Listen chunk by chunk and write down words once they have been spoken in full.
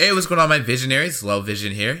Hey, what's going on, my visionaries? Low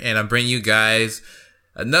Vision here, and I'm bringing you guys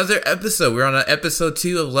another episode. We're on episode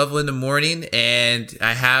 2 of Level in the Morning, and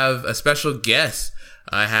I have a special guest.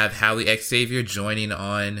 I have HowiExSavioR joining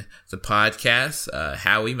on the podcast.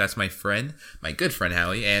 Howie, that's my friend, my good friend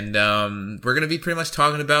Howie, and we're gonna be pretty much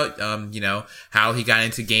talking about how he got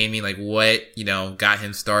into gaming, like what got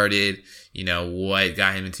him started, what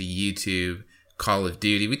got him into YouTube, Call of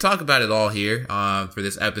Duty. We talk about it all here for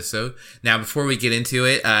this episode. Now, before we get into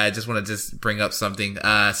it, I just want to bring up something.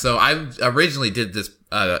 So I originally did this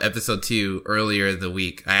episode 2 earlier the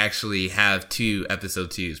week. I actually have 2 episode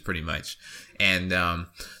 2s pretty much. And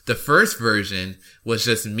the first version was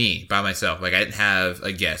just me by myself. Like, I didn't have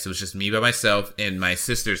a guest. It was just me by myself in my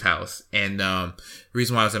sister's house. And the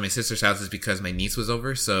reason why I was at my sister's house is because my niece was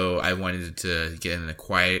over. So I wanted to get in a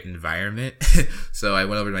quiet environment. So I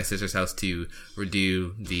went over to my sister's house to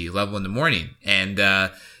redo the Level in the Morning. And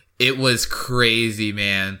it was crazy,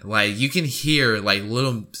 man. Like, you can hear like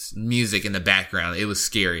little music in the background. It was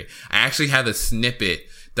scary. I actually have a snippet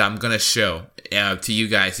that I'm gonna show to you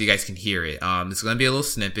guys so you guys can hear it. It's gonna be a little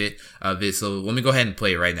snippet of it, so let me go ahead and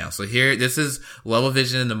play it right now. So here, this is Level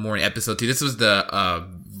Vision in the Morning, episode 2. This was the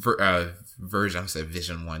version, I said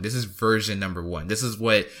Vision 1. This is version number 1. This is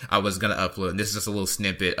what I was gonna upload, and this is just a little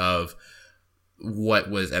snippet of what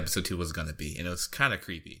was episode 2 was gonna be, and it was kind of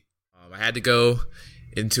creepy. I had to go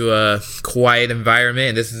into a quiet environment,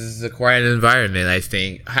 and this is a quiet environment, I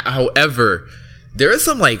think. However, there's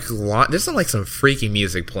some freaky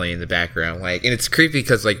music playing in the background, like, and it's creepy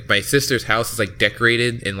because like my sister's house is like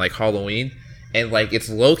decorated in like Halloween, and like it's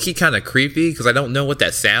low key kind of creepy because I don't know what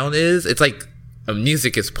that sound is. It's like a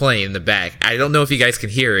music is playing in the back. I don't know if you guys can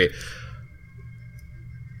hear it.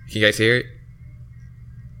 Can you guys hear it?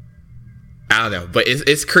 I don't know, but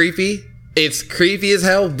it's creepy. It's creepy as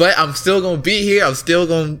hell. But I'm still gonna be here. I'm still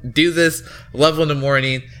gonna do this Level in the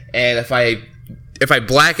Morning, and if I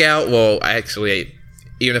black out, well, actually,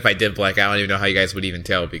 even if I did black out, I don't even know how you guys would even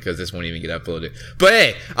tell because this won't even get uploaded. But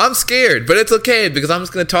hey, I'm scared, but it's okay because I'm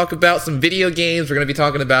just going to talk about some video games. We're going to be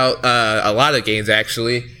talking about a lot of games,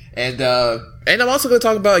 actually. And I'm also going to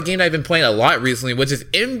talk about a game that I've been playing a lot recently, which is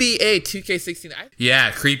NBA 2K16.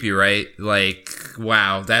 Yeah, creepy, right? Like,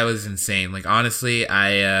 wow, that was insane. Like, honestly,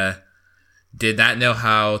 I did not know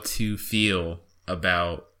how to feel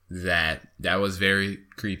about that. That was very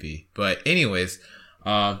creepy. But anyways,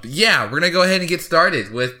 yeah, we're gonna go ahead and get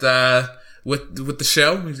started with the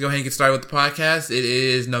show. We're gonna go ahead and get started with the podcast. It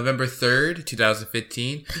is November 3rd,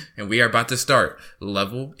 2015, and we are about to start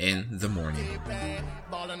Level in the Morning.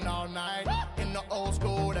 Ballin' all night in the old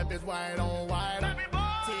school, that bitch white on white.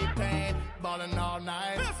 T-Pain, ballin' all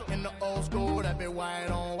night in the old school, that bitch white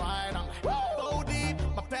on white. I'm like, 4 deep,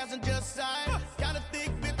 my passenger side. Got a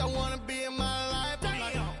thick bitch, I wanna be in my life. I'm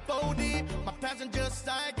like, 4 deep, my passenger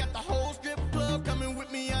side. Got the whole strip club coming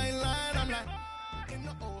with me, I ain't lying. I'm like, in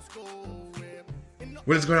the old school, yeah.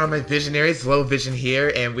 What is going on, my visionaries? Low Vision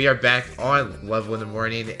here, and we are back on Level in the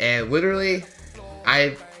Morning. And literally,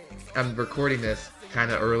 I'm recording this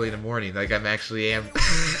kind of early in the morning. Like, I'm actually am.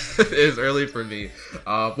 It is early for me.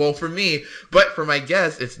 Well, for me, but for my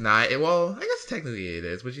guest, it's not. Well, I guess technically it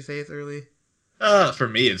is. Would you say it's early? For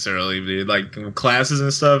me, it's early, dude. Like, classes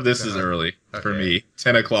and stuff, this is early. Okay. For me.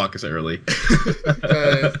 10 o'clock is early.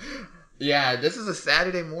 Yeah, this is a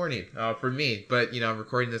Saturday morning for me. But, I'm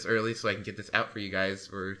recording this early so I can get this out for you guys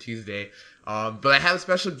for Tuesday. But I have a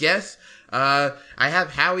special guest. I have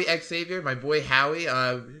HowiExSavioR, my boy Howie.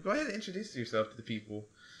 Go ahead and introduce yourself to the people.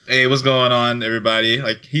 Hey, what's going on, everybody?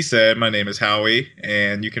 Like he said, my name is Howie,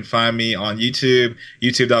 and you can find me on YouTube,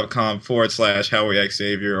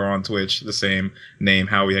 youtube.com/HowiExSavioR, or on Twitch, the same name,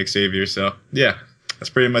 HowiExSavioR. So, yeah, that's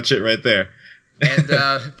pretty much it right there. And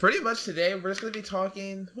pretty much today, we're just going to be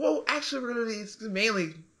talking. Well, actually, I'm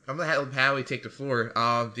going to have Howie take the floor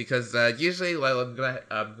because usually I'm going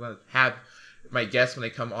to have my guests when they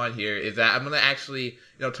come on here is that I'm going to actually,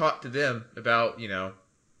 talk to them about,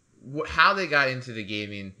 how they got into the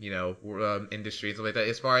gaming, industry and stuff like that,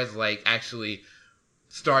 as far as like actually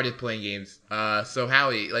started playing games. So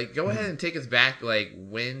Howie, like, go ahead and take us back. Like,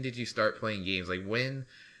 when did you start playing games?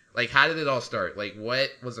 Like, how did it all start? Like, what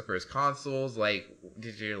was the first consoles? Like,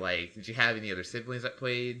 did you have any other siblings that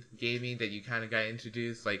played gaming that you kind of got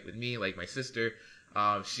introduced? Like with me, like my sister,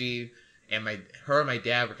 she and her and my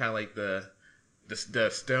dad were kind of like the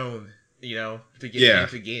stone, to get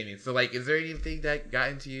into gaming. So, like, is there anything that got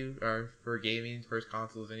into you for gaming, first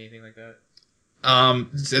consoles, anything like that?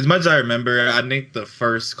 As much as I remember, I think the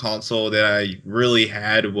first console that I really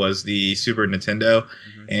had was the Super Nintendo.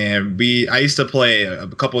 Mm-hmm. and I used to play a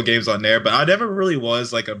couple of games on there, but I never really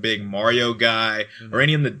was like a big Mario guy or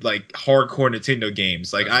any of the like hardcore Nintendo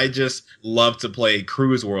games. Like I just love to play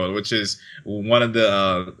Cruise World, which is one of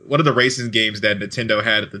the racing games that Nintendo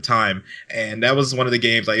had at the time, and that was one of the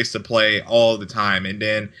games I used to play all the time. And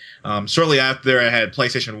then shortly after, I had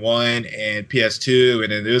PlayStation 1 and PS2,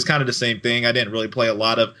 and it was kind of the same thing. I didn't really play a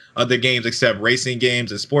lot of other games except racing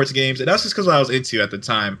games and sports games, and that's just because I was into at the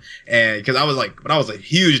time. And because I was a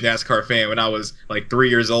huge NASCAR fan when I was like 3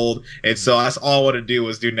 years old, and so that's all I wanted to do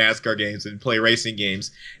was do NASCAR games and play racing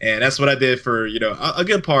games, and that's what I did for a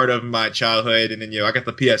good part of my childhood. And then I got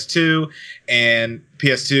the PS2, and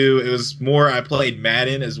PS2 it was more I played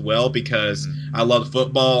Madden as well because I loved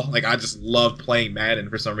football. Like I just loved playing Madden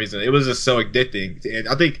for some reason. It was just so addicting, and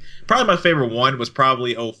I think probably my favorite one was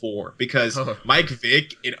probably 04 because Mike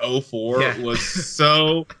Vick in 04 was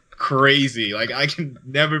so crazy. Like I can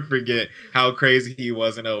never forget how crazy he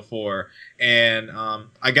was in 04. And I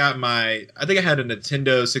think I had a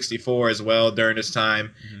Nintendo 64 as well during this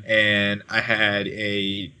time, and I had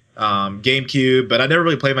a GameCube, but I never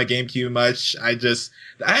really played my GameCube much. I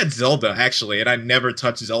had Zelda actually, and I never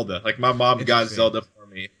touched Zelda. Like my mom got Zelda for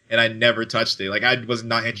me, and I never touched it. Like I was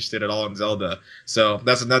not interested at all in Zelda. So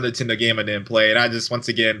that's another Nintendo game I didn't play. And I just once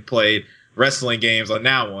again played wrestling games on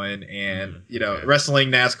that one, and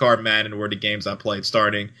wrestling, NASCAR, Madden were the games I played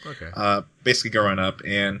starting basically growing up.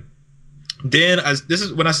 And then this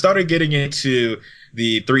is when I started getting into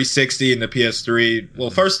the 360 and the PS3. Well,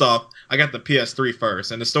 first off, I got the PS3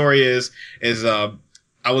 first, and the story is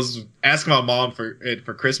I was asking my mom for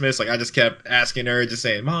Christmas. Like I just kept asking her, just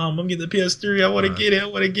saying, "Mom, I'm getting the PS3. I want to get it. I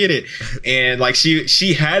want to get it." And like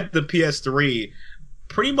she had the PS3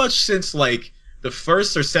 pretty much since like the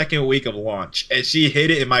first or second week of launch, and she hid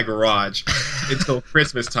it in my garage until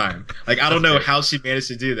Christmas time. Like I don't know how she managed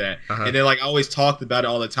to do that. And then like I always talked about it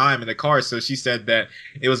all the time in the car. So she said that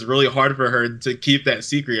it was really hard for her to keep that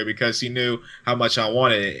secret because she knew how much I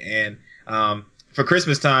wanted it. And for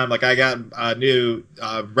Christmas time, like I got a new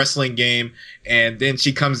wrestling game, and then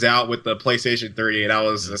she comes out with the PlayStation 3, and I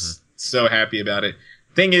was just so happy about it.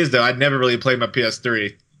 Thing is, though, I'd never really played my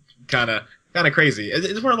PS3. Kind of crazy.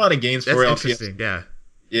 It's were a lot of games for That's interesting.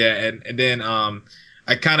 Yeah, and then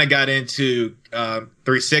I kind of got into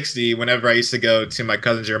 360 whenever I used to go to my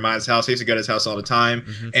cousin Jeremiah's house. I used to go to his house all the time,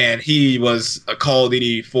 and he was a Call of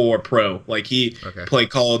Duty 4 pro. Like he played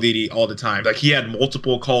Call of Duty all the time. Like he had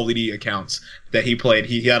multiple Call of Duty accounts that he played.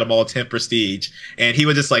 He had them all 10 prestige, and he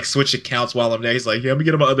would just like switch accounts while I'm there. He's like, "Yeah, let me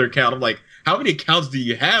get him my other account." I'm like, "How many accounts do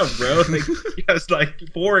you have, bro?" Like he has like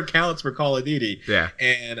 4 accounts for Call of Duty. Yeah,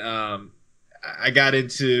 and I got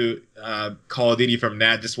into Call of Duty from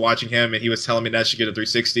that, just watching him, and he was telling me that I should get a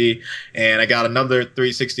 360, and I got another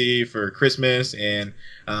 360 for Christmas, and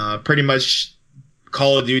pretty much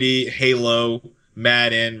Call of Duty, Halo,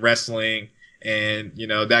 Madden, wrestling, and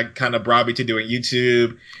that kind of brought me to doing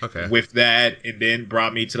YouTube with that, and then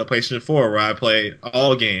brought me to the PlayStation 4 where I play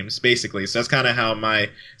all games basically. So that's kind of how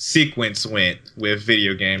my sequence went with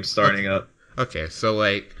video games starting up. Okay, so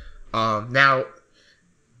like now.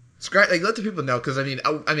 Like, let the people know, because I mean,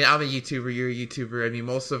 I'm a YouTuber, you're a YouTuber. I mean,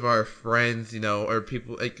 most of our friends, or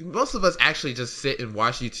people, like most of us actually just sit and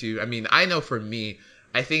watch YouTube. I mean, I know for me,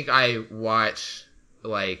 I think I watch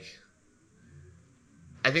the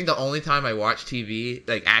only time I watch TV,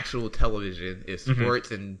 like actual television, is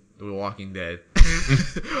sports and The Walking Dead.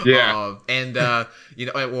 Yeah. Of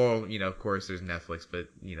course, there's Netflix, but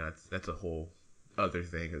that's a whole other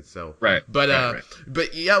thing. So right. But right.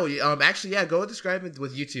 But yeah, go describe it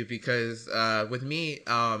with YouTube, because with me,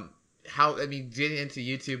 getting into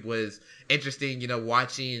YouTube was interesting.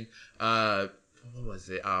 Watching what was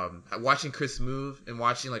it? Watching Chris Move and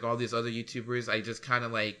watching like all these other YouTubers. I just kind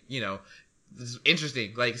of like this is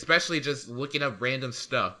interesting. Like especially just looking up random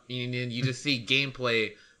stuff, and then you just see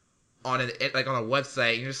gameplay on a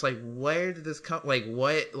website, and you're just like, where did this come? Like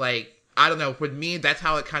what? Like I don't know. For me, that's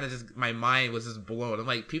how it kind of just, my mind was just blown. I'm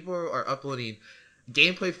like, people are uploading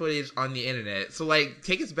gameplay footage on the internet. So like,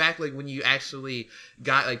 take us back, like when you actually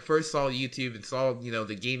first saw YouTube and saw,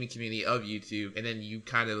 the gaming community of YouTube, and then you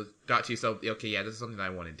kind of got to yourself, okay, yeah, this is something I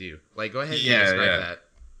want to do. Like, go ahead and describe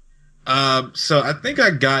that. So I think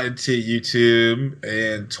I got into YouTube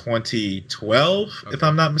in 2012, if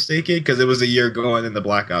I'm not mistaken, because it was a year going into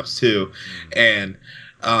Black Ops 2, and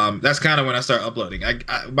that's kind of when I started uploading.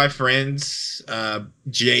 My friends,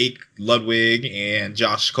 Jake, Ludwig, and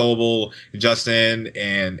Josh Coble, Justin,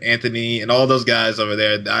 and Anthony, and all those guys over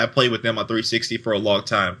there, I played with them on 360 for a long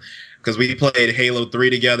time. because we played Halo 3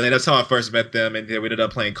 together. And that's how I first met them. And then we ended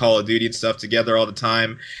up playing Call of Duty and stuff together all the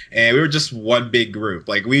time. And we were just one big group.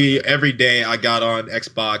 Like every day I got on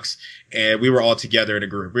Xbox and we were all together in a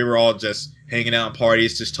group. We were all just hanging out in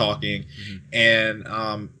parties, just talking.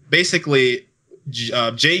 And basically,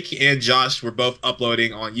 Jake and Josh were both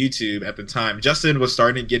uploading on YouTube at the time. Justin was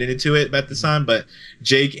starting to get into it at the time, but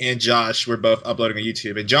Jake and Josh were both uploading on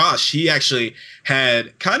YouTube. And Josh, he actually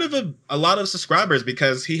had kind of a lot of subscribers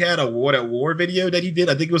because he had a World at War video that he did.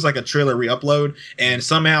 I think it was like a trailer re-upload, and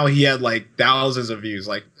somehow he had like thousands of views.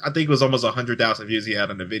 Like I think it was almost 100,000 views he had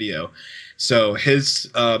on the video. So his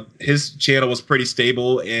channel was pretty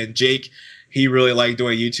stable, and Jake, he really liked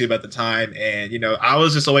doing YouTube at the time. And, I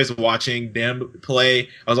was just always watching them play.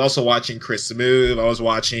 I was also watching Chris Smooth. I was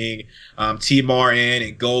watching T. Martin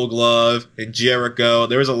and Gold Glove and Jericho.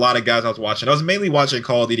 There was a lot of guys I was watching. I was mainly watching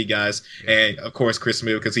Call of Duty guys. And, of course, Chris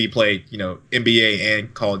Smooth because he played, NBA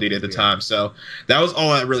and Call of Duty at the time. So that was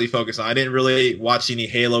all I really focused on. I didn't really watch any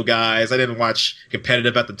Halo guys. I didn't watch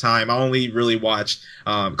competitive at the time. I only really watched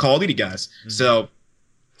Call of Duty guys. So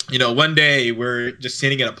one day we're just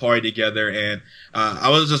sitting at a party together, and I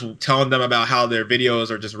was just telling them about how their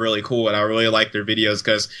videos are just really cool, and I really like their videos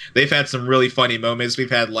because they've had some really funny moments. We've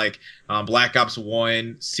had like Black Ops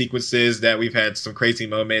 1 sequences that we've had some crazy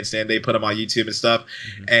moments, and they put them on YouTube and stuff.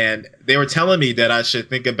 And they were telling me that I should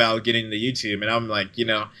think about getting into YouTube, and I'm like,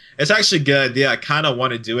 it's actually a good idea. I kind of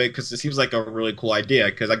want to do it because it seems like a really cool idea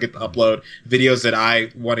because I get to upload videos that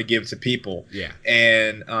I want to give to people. Yeah.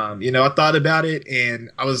 And, I thought about it,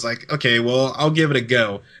 and I was like, okay, well, I'll give it a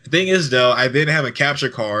go. The thing is, though, I didn't have a capture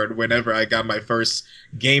card whenever I got my first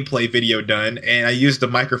gameplay video done, and I used the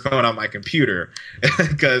microphone on my computer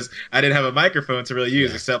because I didn't have a microphone to really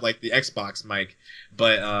use except like the Xbox mic.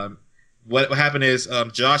 But what happened is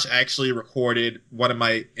Josh actually recorded one of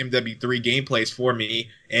my MW3 gameplays for me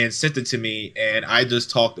and sent it to me, and I just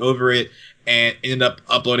talked over it and ended up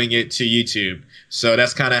uploading it to YouTube. So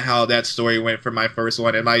that's kind of how that story went for my first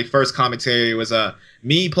one. And my first commentary was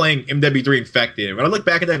me playing MW3 Infected. When I look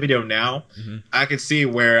back at that video now, I can see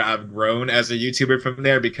where I've grown as a YouTuber from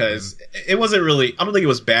there because it wasn't really, I don't think it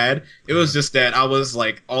was bad. It was just that I was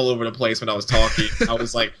like all over the place when I was talking. I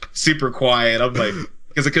was like super quiet. I'm like,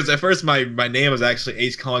 because at first my name was actually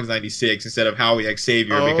HCongs96 instead of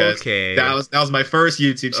HowiExSavioR because that was my first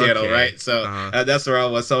YouTube channel, right? So that's where I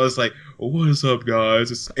was. So I was like, what is up,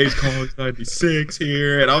 guys? It's HCongs96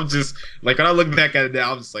 here, and I'm just like, when I look back at it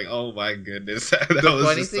now, I'm just like, oh my goodness, that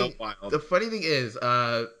was just so wild. The funny thing is,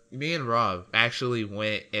 me and Rob actually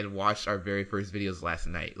went and watched our very first videos last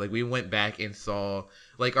night. Like we went back and saw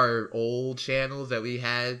like our old channels that we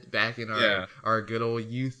had back in our good old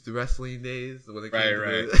youth wrestling days. When it came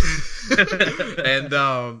to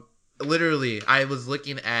and literally, I was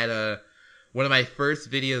looking at one of my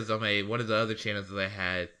first videos on one of the other channels that I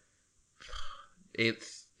had.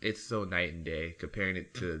 It's so night and day comparing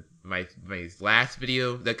it to my last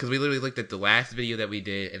video, because we literally looked at the last video that we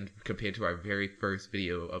did and compared to our very first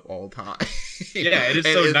video of all time. Yeah, it is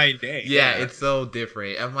so night and day. Yeah, it's so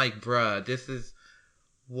different. I'm like, bruh, this is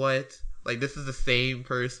the same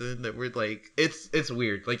person that we're like, it's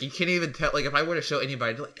weird. Like, you can't even tell. Like, if I were to show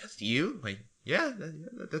anybody, they're like, that's you? Like, yeah,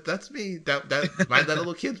 that's me. That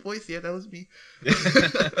little kid's voice. Yeah, that was me.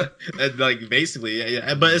 Like basically,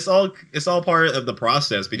 yeah. But it's all part of the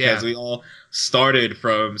process because we all started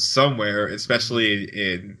from somewhere, especially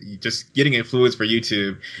in just getting influence for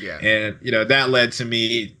YouTube. Yeah, and that led to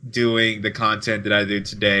me doing the content that I do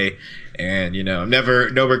today. And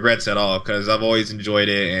no regrets at all because I've always enjoyed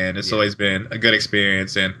it, and it's always been a good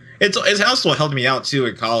experience. And it's also helped me out too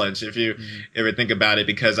in college, if you ever think about it,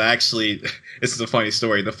 because I actually, this is a funny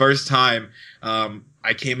story. The first time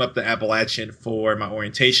I came up the Appalachian for my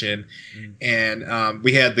orientation, and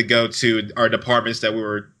we had to go to our departments that we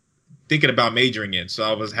were thinking about majoring in. So I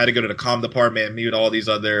had to go to the comm department and meet all these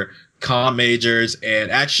other comm majors.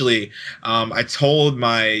 And actually, I told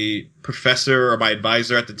my professor or my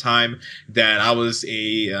advisor at the time that I was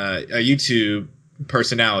a YouTube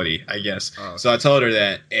personality, I guess. So I told her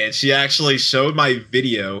that, and she actually showed my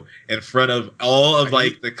video in front of all of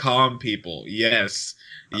like the comm people. Yes.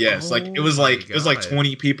 Like it was like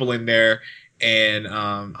 20 people in there, and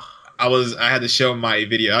I had to show my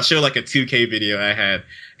video. I showed like a 2K video I had,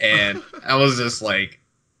 and I was just like,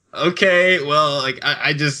 okay, well, like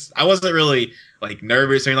I wasn't really like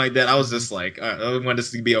nervous or anything like that. I was just like, I want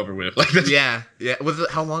this to be over with. Like this. Yeah.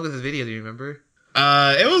 How long was this video? Do you remember?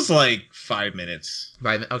 It was like 5 minutes.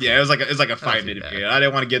 Okay. Yeah, it was like a 5-minute video. I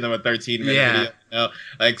didn't want to give them a 13-minute video.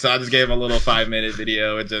 Like, so I just gave them a little 5-minute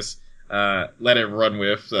video and just let it run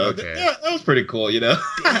with. So Okay. yeah, that was pretty cool.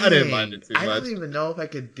 I didn't mind it too I much. don't even know if I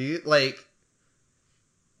could do like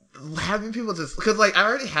having people just because like I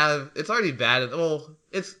already have. It's already bad. Well,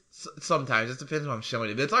 it's sometimes it depends on I'm showing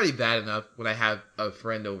it, but it's already bad enough when I have a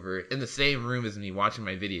friend over in the same room as me watching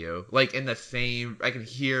my video. Like in the same, I can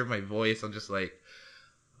hear my voice. I'm just like,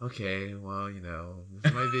 okay, well,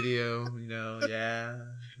 this is my video. Yeah.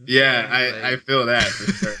 Yeah, Like, I feel that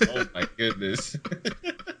for sure. Oh my goodness.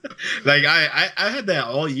 Like I had that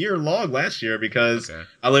all year long last year because okay.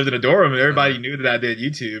 I lived in a dorm and everybody knew that I did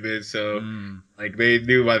YouTube, and so like they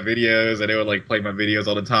knew my videos and they would like play my videos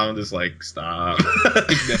all the time. I'm just like, stop.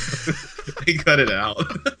 They cut it out.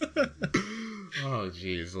 Oh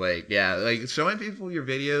jeez, like yeah, like showing people your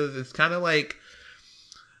videos, it's kind of like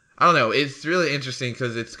I don't know, it's really interesting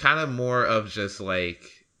because it's kind of more of just like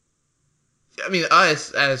I mean,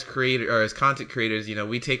 us as creator or as content creators,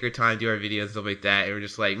 we take our time, do our videos, stuff like that, and we're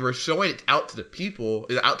just like we're showing it out to the people,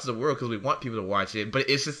 out to the world, because we want people to watch it. But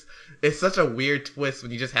it's such a weird twist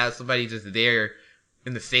when you just have somebody just there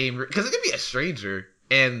in the same room, because it could be a stranger,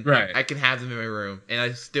 and Right. I can have them in my room, and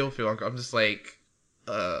I still feel uncomfortable. I'm just like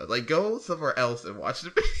go somewhere else and watch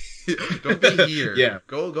it. Don't be here. Yeah.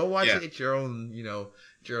 Go watch it at your own,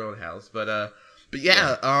 at your own house. But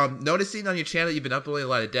yeah, noticing on your channel you've been uploading a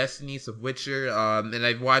lot of Destiny, some Witcher, and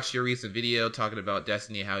I've watched your recent video talking about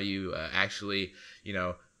Destiny, how you actually,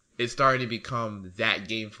 it's starting to become that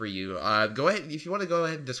game for you. Go ahead, if you want to go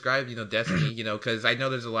ahead and describe, Destiny, because I know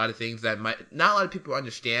there's a lot of things that not a lot of people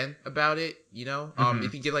understand about it,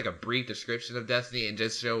 if you give like a brief description of Destiny and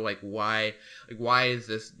just show like why is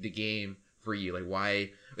this the game for you? Like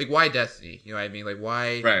why Destiny? You know what I mean? Like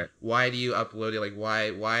why do you upload it? Like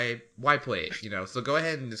why play it? So go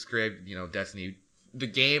ahead and describe, Destiny, the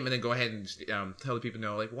game, and then go ahead and tell the people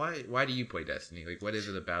like why do you play Destiny? Like what is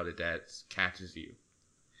it about it that catches you?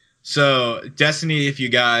 So Destiny, if you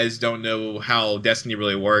guys don't know how Destiny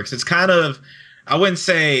really works, it's kind of, I wouldn't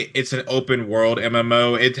say it's an open world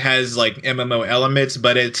MMO. It has like MMO elements,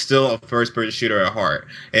 but it's still a first person shooter at heart.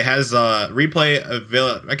 It has replay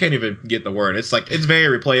available. I can't even get the word. It's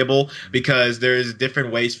very replayable because there's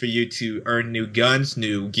different ways for you to earn new guns,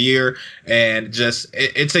 new gear, and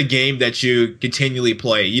it's a game that you continually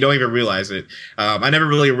play. You don't even realize it. I never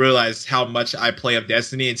really realized how much I play of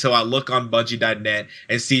Destiny until I look on Bungie.net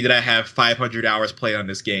and see that I have 500 hours played on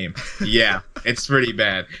this game. Yeah, it's pretty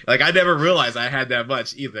bad. Like I never realized I had that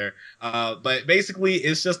much either. But basically,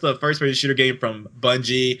 it's just a first-person shooter game from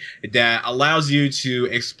Bungie that allows you to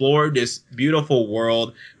explore this beautiful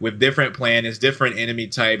world with different planets, different enemy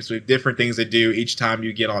types, with different things to do each time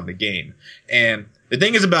you get on the game. And the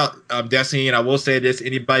thing is about Destiny, and I will say this,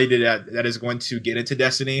 anybody that is going to get into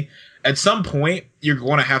Destiny, at some point, you're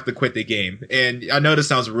going to have to quit the game. And I know this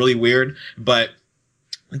sounds really weird, but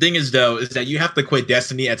the thing is, though, is that you have to quit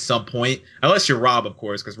Destiny at some point, unless you're Rob, of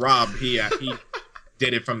course, because Rob, he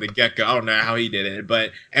did it from the get-go. I don't know how he did it,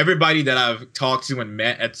 but everybody that I've talked to and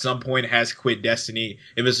met at some point has quit Destiny.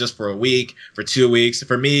 It was just for a week, for 2 weeks.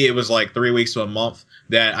 For me, it was like 3 weeks to a month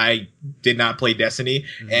that I did not play Destiny.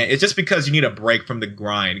 And it's just because you need a break from the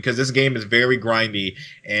grind, because this game is very grindy,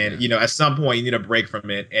 and at some point you need a break from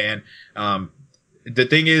it. And the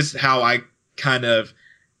thing is, how I kind of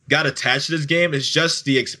got attached to this game is just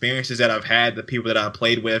the experiences that I've had, the people that I've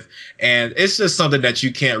played with, and it's just something that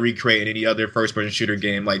you can't recreate in any other first-person shooter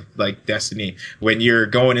game like Destiny. When you're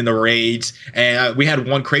going in the raids, and we had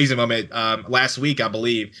one crazy moment last week, I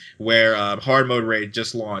believe, where hard mode raid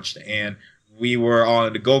just launched, and we were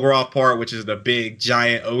on the Golgoroth part, which is the big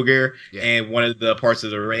giant ogre, and one of the parts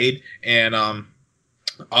of the raid, and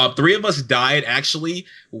three of us died actually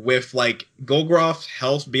with like Golgoroth's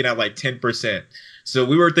health being at like 10%. So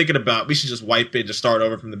we were thinking about we should just wipe it, just start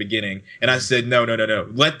over from the beginning. And I said, no.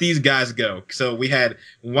 Let these guys go. So we had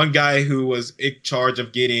one guy who was in charge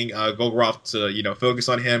of getting Golgoroth to, focus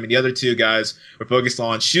on him. And the other two guys were focused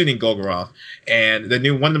on shooting Golgoroth. And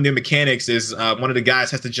one of the new mechanics is one of the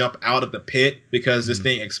guys has to jump out of the pit because this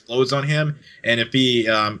thing explodes on him. And if he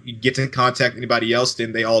gets in contact with anybody else,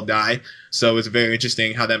 then they all die. So it's very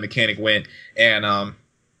interesting how that mechanic went. And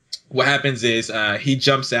what happens is he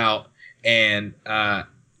jumps out, and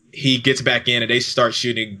he gets back in, and they start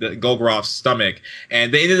shooting the Golgoroth's stomach,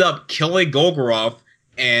 and they ended up killing Golgoroth,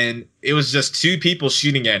 and it was just 2 people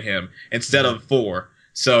shooting at him instead of 4.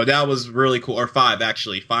 So that was really cool. Or 5,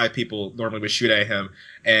 actually. 5 people normally would shoot at him,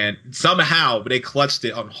 and somehow they clutched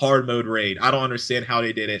it on hard mode raid. I don't understand how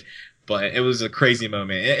they did it, but it was a crazy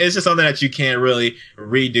moment. It's just something that you can't really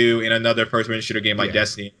redo in another first-person shooter game like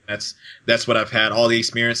Destiny. That's what I've had. All the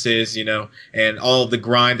experiences, and all of the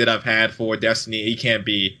grind that I've had for Destiny, it can't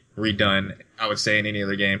be redone I would say, in any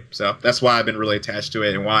other game. So that's why I've been really attached to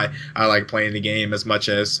it and why I like playing the game as much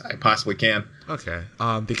as I possibly can. Okay.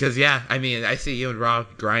 Because yeah, I mean, I see you and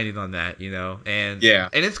Rob grinding on that, and Yeah.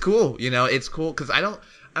 and it's cool, it's cool because I don't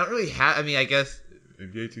really have. I mean, I guess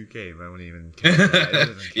NBA 2K, I wouldn't even count that. It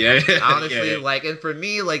doesn't count. Yeah. Honestly, Yeah. and for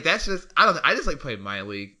me, that's just I don't know. I just like playing my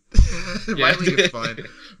league. My Yeah. league is fun,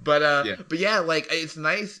 but Yeah. it's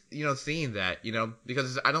nice, seeing that,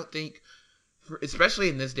 because I don't think, especially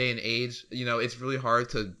in this day and age, it's really hard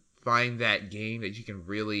to find that game that you can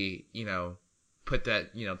really, put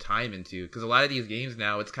that, time into. Because a lot of these games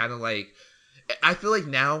now, it's kind of like, I feel like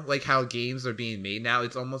now, like how games are being made now,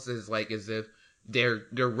 it's almost as if they're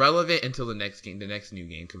relevant until the next new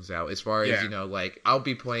game comes out. As far as, I'll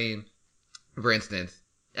be playing, for instance,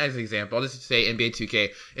 as an example, I'll just say NBA 2K.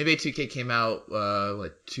 NBA 2K came out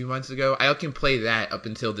 2 months ago. I can play that up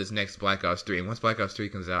until this next Black Ops 3. And once Black Ops 3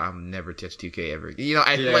 comes out, I'll never touch 2K ever.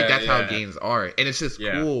 I feel like that's how games are. And it's just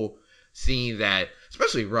cool seeing that,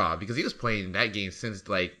 especially Rob, because he was playing that game since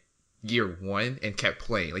year one and kept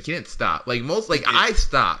playing. He didn't stop. I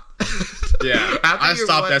stopped. Yeah. I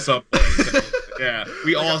stopped at some point. So, yeah.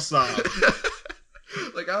 We all stopped.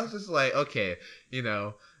 I was just okay,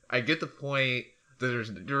 I get the point. There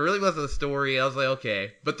really wasn't a story. I was like,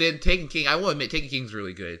 okay. But then Taken King, I will admit, Taken King's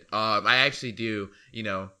really good. I actually do,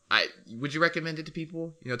 would you recommend it to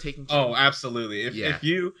people? Taken King? Oh, absolutely. If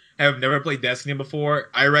you have never played Destiny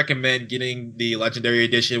before, I recommend getting the Legendary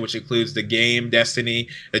Edition, which includes the game, Destiny,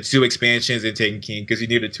 the 2 expansions, and Taken King, because you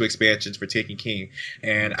need the 2 expansions for Taken King.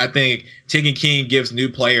 And I think Taken King gives new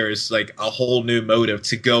players, a whole new motive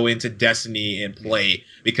to go into Destiny and play,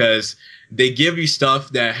 because they give you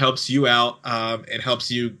stuff that helps you out and helps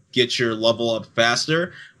you get your level up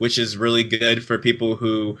faster, which is really good for people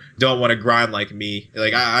who don't want to grind like me.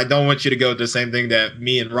 I don't want you to go through the same thing that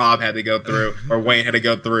me and Rob had to go through or Wayne had to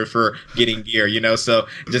go through for getting gear, So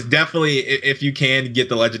just definitely, if you can, get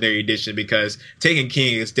the Legendary Edition, because Taken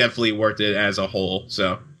King is definitely worth it as a whole.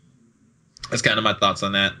 So that's kind of my thoughts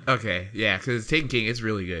on that. Okay, yeah, because Taken King is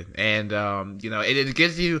really good. And, it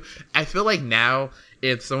gives you, I feel like now,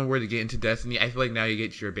 if someone were to get into Destiny, I feel like now you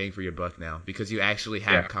get your bang for your buck now, because you actually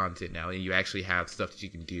have content now, and you actually have stuff that you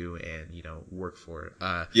can do and, work for it.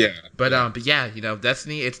 But yeah,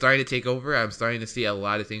 Destiny, it's starting to take over. I'm starting to see a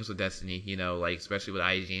lot of things with Destiny, especially with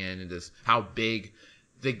IGN and just how big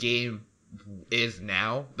the game is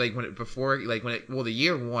now. The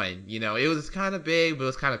year one, it was kind of big, but it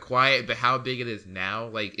was kind of quiet. But how big it is now,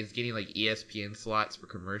 it's getting ESPN slots for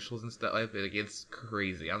commercials and stuff like that. It's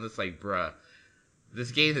crazy. I'm just bruh,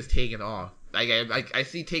 this game has taken off. I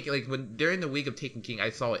see when during the week of Taken King,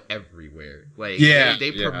 I saw it everywhere.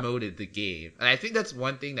 They promoted the game, and I think that's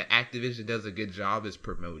one thing that Activision does a good job, is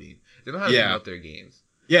promoting. They know how to promote their games.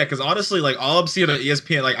 Yeah, because honestly, all I'm seeing on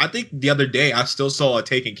ESPN, I think the other day I still saw a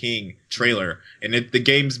Taken King trailer, and the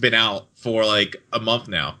game's been out for a month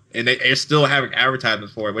now, and they're still having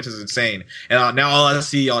advertisements for it, which is insane. And now all I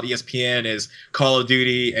see on ESPN is Call of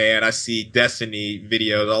Duty, and I see Destiny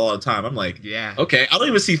videos all the time. I'm okay, I don't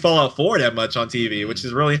even see Fallout 4 that much on TV, which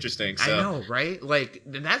is really interesting. So. I know, right?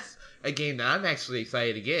 And that's a game that I'm actually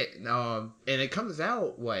excited to get. And it comes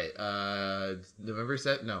out November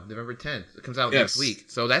 10th. It comes out next week.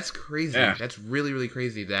 So that's crazy. Yeah. That's really, really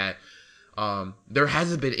crazy that there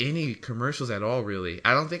hasn't been any commercials at all, really.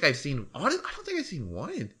 I don't think I've seen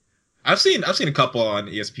one. I've seen a couple on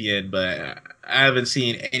ESPN, but I haven't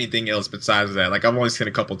seen anything else besides that. I've only seen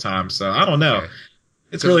a couple times, so I don't know. Okay.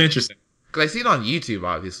 It's really interesting. Because I see it on YouTube,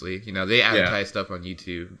 obviously. They advertise stuff on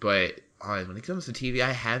YouTube, but when it comes to TV,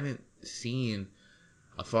 I haven't seen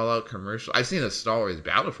a Fallout commercial. I've seen a Star Wars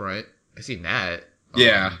Battlefront. I've seen that.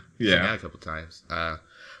 I've seen that a couple times.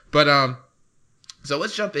 So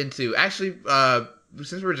let's jump into, actually,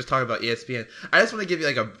 since we're just talking about ESPN, I just want to give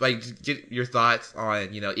you get your thoughts on,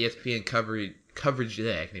 ESPN coverage.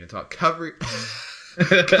 Yeah, I can't even talk. Covering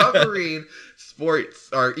sports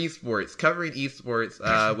or esports, covering esports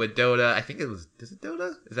with Dota. I think is it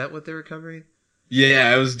Dota? Is that what they were covering?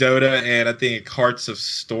 Yeah, it was Dota, and I think Hearts of the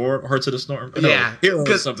Storm. Yeah,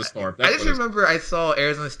 Heroes of the Storm. I just remember I saw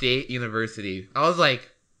Arizona State University. I was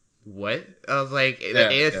like, what? I was like, the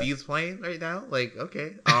ASU's playing right now?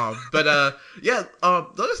 Okay. Let us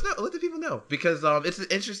know, let the people know, because it's an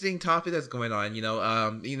interesting topic that's going on,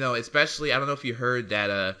 especially, I don't know if you heard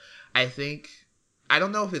that, I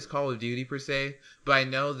don't know if it's Call of Duty per se, but I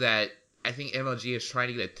know that I think MLG is trying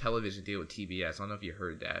to get a television deal with TBS. I don't know if you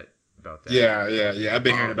heard that. About that. Yeah. I've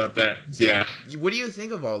been hearing about that. Yeah. What do you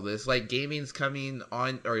think of all this? Gaming's coming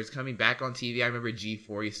on, or is coming back on TV. I remember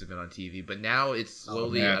G4 used to have been on TV, but now it's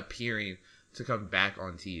slowly appearing to come back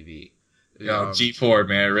on TV. G4,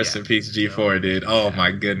 man. Rest in peace, G4, dude. Oh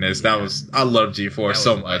my goodness. I love G4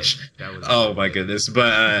 so much. Oh my goodness.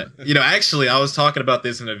 But, actually, I was talking about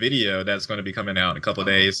this in a video that's going to be coming out in a couple of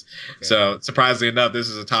days. Okay. So, surprisingly enough, this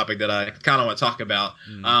is a topic that I kind of want to talk about.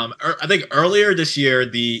 I think earlier this year,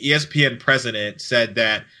 the ESPN president said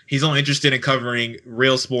that he's only interested in covering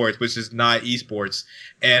real sports, which is not esports.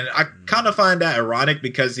 And I kind of find that ironic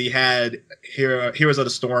because he had Heroes of the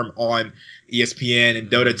Storm on ESPN, and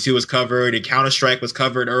Dota 2 was covered, and Counter-Strike was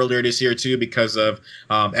covered earlier this year too because of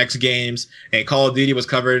X Games, and Call of Duty was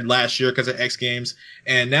covered last year because of X Games.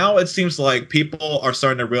 And now it seems like people are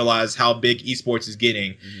starting to realize how big esports is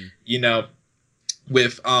getting.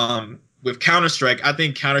 With Counter-Strike, I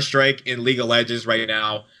think Counter-Strike and League of Legends right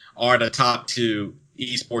now are the top two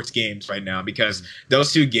esports games right now, because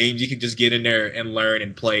those two games you can just get in there and learn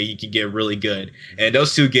and play. You can get really good, and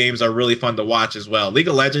those two games are really fun to watch as well. League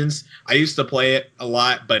of Legends, I used to play it a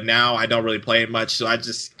lot, but now I don't really play it much, so I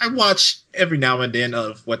watch every now and then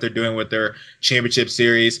of what they're doing with their championship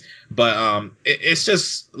series. But it's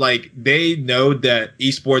just like they know that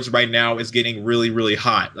esports right now is getting really, really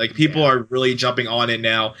hot. Like people are really jumping on it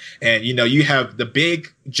now. And, you have the big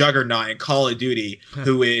juggernaut in Call of Duty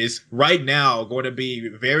who is right now going to be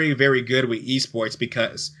very, very good with esports,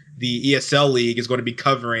 because the ESL League is going to be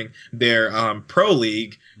covering their Pro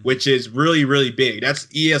League, which is really, really big. That's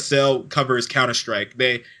ESL covers Counter-Strike.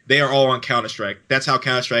 They are all on Counter-Strike. That's how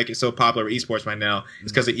Counter-Strike is so popular with esports right now.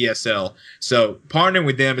 It's because of ESL. So partnering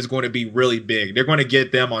with them is going to be really big. They're going to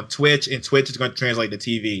get them on Twitch, and Twitch is going to translate to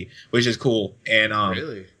TV, which is cool. And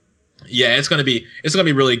really? Yeah, it's gonna be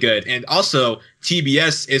really good. And also,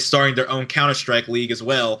 TBS is starting their own Counter-Strike league as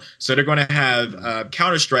well, so they're going to have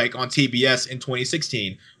Counter-Strike on TBS in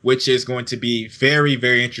 2016, which is going to be very,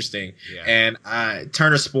 very interesting. Yeah. And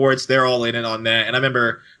Turner Sports, they're all in it on that. And I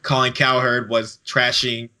remember Colin Cowherd was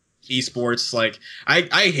trashing esports. Like,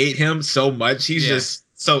 I hate him so much. He's just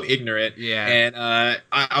so ignorant. Yeah. And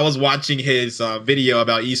I was watching his video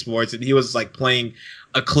about esports, and he was like playing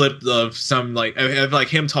a clip of some like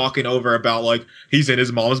him talking over about like he's in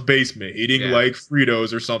his mom's basement eating like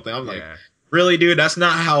Fritos or something. I'm like, really, dude? That's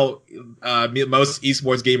not how most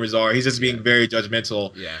esports gamers are. He's just being very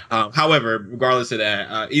judgmental. Yeah. However, regardless of that,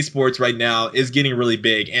 esports right now is getting really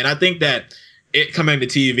big, and I think that it coming to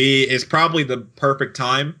TV is probably the perfect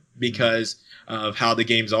time because of how the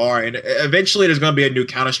games are. And eventually there's going to be a new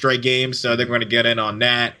Counter-Strike game, so they're going to get in on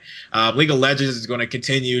that. League of Legends is going to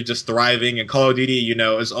continue just thriving, and Call of Duty,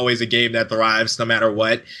 is always a game that thrives no matter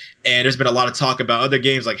what. And there's been a lot of talk about other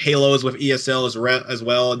games like Halos with ESL as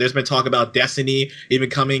well. There's been talk about Destiny even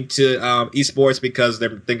coming to esports because they're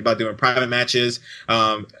thinking about doing private matches.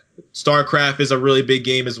 StarCraft is a really big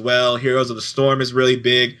game as well. Heroes of the Storm is really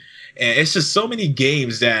big. And it's just so many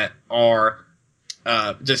games that are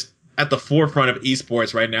just at the forefront of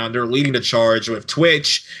esports right now, and they're leading the charge with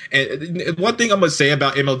Twitch. And one thing I'm going to say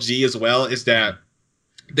about MLG as well is that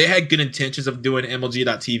they had good intentions of doing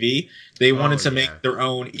MLG.TV. They wanted to make their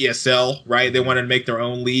own ESL, right? They wanted to make their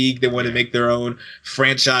own league. They wanted to make their own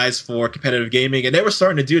franchise for competitive gaming, and they were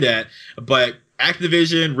starting to do that. But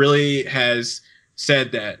Activision really has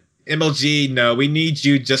said that, MLG, no, we need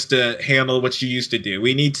you just to handle what you used to do.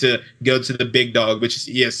 We need to go to the big dog, which is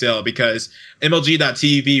ESL, because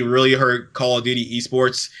MLG.TV really hurt Call of Duty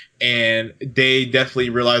esports, and they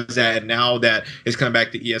definitely realize that. And now that it's coming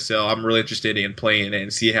back to ESL, I'm really interested in playing it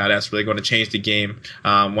and see how that's really going to change the game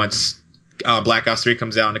once Black Ops 3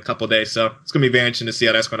 comes out in a couple of days. So it's going to be very interesting to see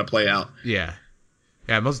how that's going to play out. Yeah,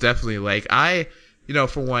 most definitely. Like,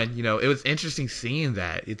 for one, it was interesting seeing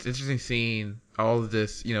that. It's interesting seeing all of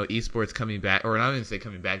this, esports coming back, or not even say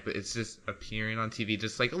coming back, but it's just appearing on TV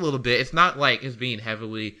just like a little bit. It's not like it's being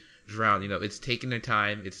heavily drowned, it's taking their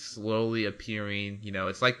time. It's slowly appearing,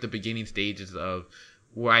 it's like the beginning stages of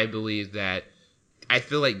where I believe that I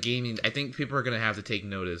feel like gaming, I think people are going to have to take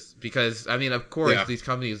notice because, of course, these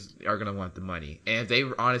companies are going to want the money. And if they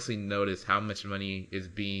honestly notice how much money is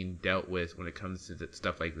being dealt with when it comes to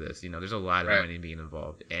stuff like this, there's a lot of money being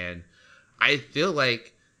involved. And I feel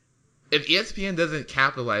like if ESPN doesn't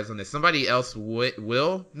capitalize on this, somebody else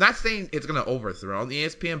will. Not saying it's going to overthrow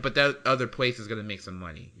ESPN, but that other place is going to make some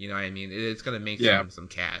money. You know what I mean? It's going to make some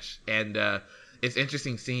cash. And it's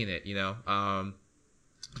interesting seeing it,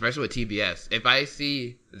 especially with TBS. If I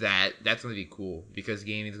see that, that's going to be cool because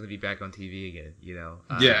gaming is going to be back on TV again,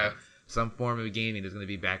 some form of gaming is going to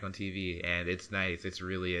be back on TV, and it's nice. It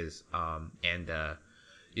really is. With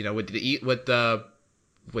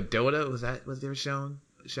Dota, was that what they were showing?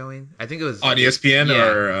 I think it was on ESPN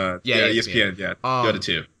ESPN. Dota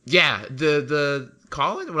 2. Yeah, the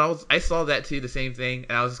Colin, I saw that too, the same thing,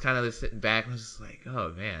 and I was just kind of sitting back and I was just like,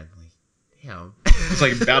 oh man, like, Damn. It's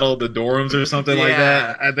like Battle of the Dorms or something like Yeah.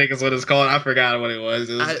 that. I think is what it's called. I forgot what it was.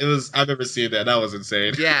 It was. I've never seen that. That was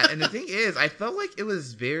insane. Yeah, and the thing is, I felt like it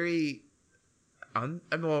was very.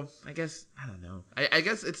 Well, I guess I don't know. I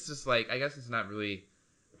guess it's just like I guess it's not really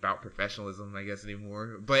about professionalism, I guess,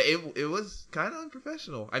 anymore. But it was kind of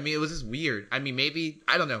unprofessional. I mean, it was just weird. I mean, maybe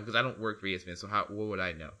I don't know because I don't work for ESPN, so what would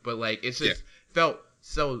I know? But like, it's just felt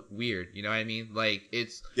so weird. You know what I mean? Like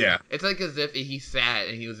it's like as if he sat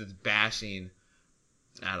and he was just bashing.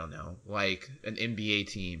 I don't know, like an NBA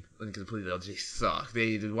team, completely they'll just suck.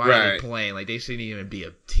 Why are they playing? Like they shouldn't even be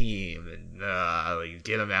a team, and like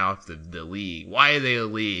get them out the league. Why are they a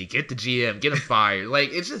league? Get the GM, get them fired. Like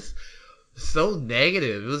it's just so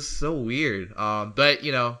negative. It was so weird. But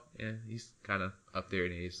you know, he's kind of up there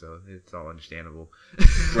in age, so it's all understandable.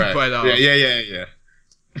 Right. But yeah.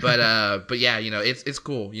 But yeah, you know, it's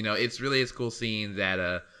cool. You know, it's cool seeing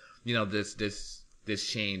that you know, this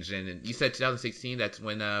change. And you said 2016, that's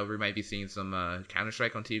when we might be seeing some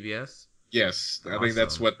Counter-Strike on TBS? Yes, I think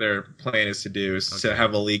that's what their plan is to do, is to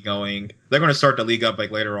have a league going. They're going to start the league up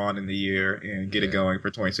like later on in the year and get it going for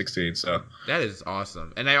 2016. So that is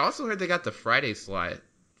awesome. And I also heard they got the Friday slot.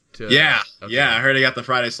 I heard they got the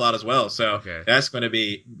Friday slot as well. So that's going to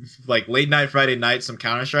be like late night Friday night, some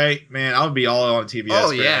Counter-Strike. Man, I'll be all on TBS.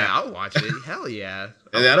 Oh, yeah, I'll watch it. Hell yeah.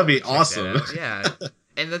 That'll be awesome. Yeah.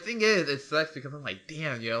 And the thing is, it sucks because I'm like,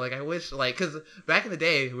 damn, yo, like I wish, like, because back in the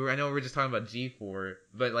day, I know we were just talking about G4,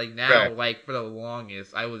 but like now, like for the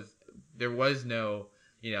longest, there was no,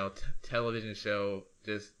 you know, television show,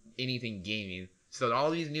 just anything gaming. So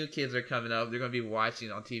all these new kids are coming up, they're gonna be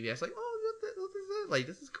watching on TV. It's like, oh, what is that? Like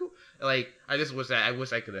this is cool. Like I just wish I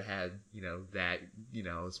wish I could have had, you know, that, you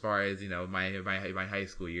know, as far as, you know, my high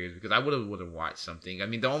school years, because I would have watched something. I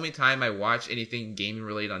mean, the only time I watched anything gaming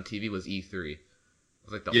related on TV was E3. It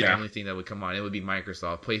was like the only thing that would come on. It would be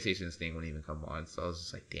Microsoft. PlayStation's thing wouldn't even come on. So I was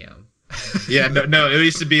just like, damn. No. It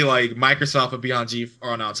used to be like Microsoft would be on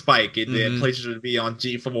Spike, and then PlayStation would be on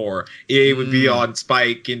G4. EA would be on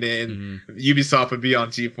Spike, and then Ubisoft would be on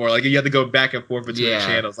G4. Like you had to go back and forth between the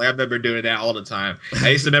channels. Like I remember doing that all the time. I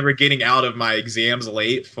used to remember getting out of my exams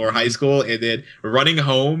late for high school, and then running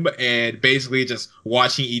home and basically just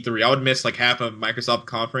watching E3. I would miss like half of Microsoft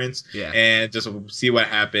conference, and just see what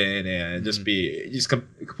happened, and just be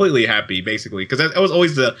completely happy basically, because that was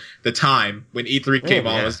always the time when E3 came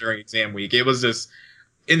on was during exam week. It was just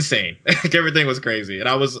insane. Like everything was crazy, and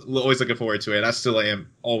I was always looking forward to it. I still am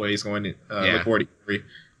always going to look forward to E3.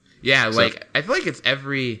 Yeah, like I feel like it's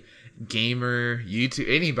every gamer, YouTube,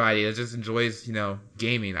 anybody that just enjoys, you know,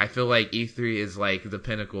 gaming. I feel like E3 is like the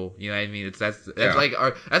pinnacle. You know what I mean? That's like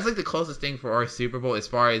the closest thing for our Super Bowl as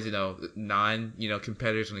far as, you know,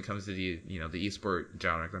 competitors when it comes to the, you know, the esport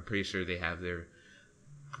genre. I'm pretty sure they have their.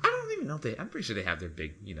 I don't even know if I'm pretty sure they have their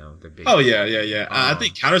big, you know, their big. Oh yeah. I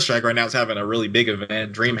think Counter-Strike right now is having a really big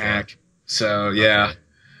event, DreamHack. So yeah.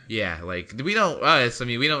 Yeah, like we don't. I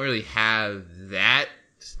mean, we don't really have that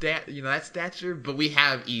that stature, but we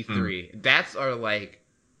have E3. That's our like.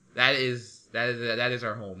 That is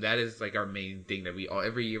our home. That is like our main thing that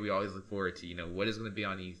every year we always look forward to. You know, what is going to be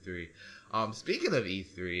on E3. Speaking of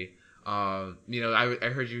E3. You know, I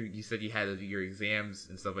heard you said you had your exams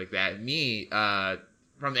and stuff like that. Me,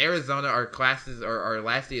 from Arizona, our classes, our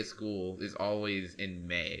last day of school is always in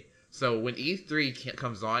May. So when E3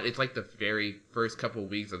 comes on, it's like the very first couple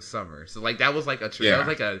of weeks of summer. So like that was like that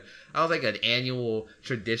was like an annual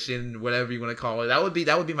tradition, whatever you want to call it. That would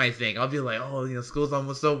be my thing. I'll be like, oh, you know, school's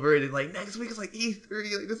almost over, and like next week is like E3,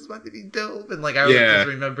 like this is about to be dope. And like I just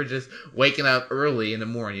remember just waking up early in the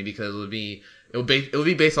morning because it would be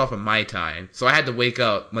based off of my time. So I had to wake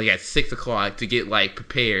up like at 6 o'clock to get like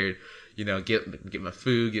prepared. You know, get my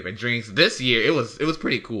food, get my drinks. This year, it was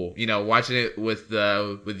pretty cool. You know, watching it with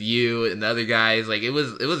you and the other guys, like it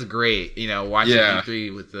was great. You know, watching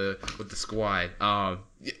E3 with the squad.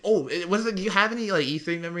 Do you have any like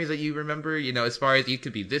E3 memories that you remember? You know, as far as it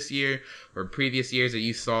could be this year or previous years that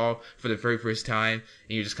you saw for the very first time,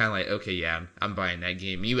 and you're just kind of like, okay, yeah, I'm buying that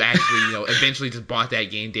game. You actually, you know, eventually just bought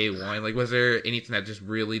that game day one. Like, was there anything that just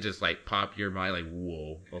really just like popped your mind? Like,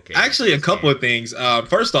 whoa, okay. Actually, a couple of things.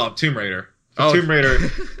 First off, Tomb Raider. Tomb Raider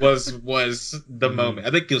was the moment.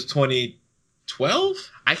 I think it was 2012.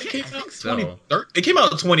 I think so. It came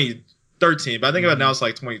out in 2013, but I think about now it's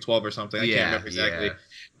like 2012 or something. I can't remember exactly. Yeah.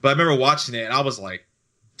 But I remember watching it, and I was like,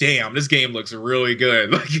 damn, this game looks really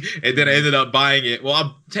good. Like, and then I ended up buying it. Well,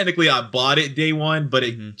 I bought it day one, but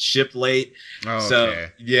it shipped late. Oh, so,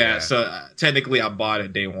 okay. So technically I bought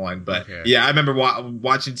it day one. But yeah, I remember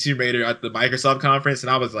watching Tomb Raider at the Microsoft conference, and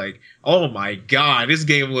I was like, oh my God, this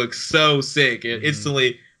game looks so sick. And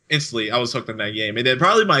instantly, instantly I was hooked on that game. And then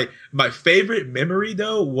probably my favorite memory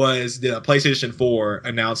though was the PlayStation 4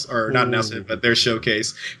 not announcement, but their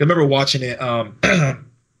showcase. I remember watching it.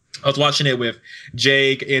 I was watching it with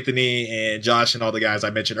Jake, Anthony, and Josh, and all the guys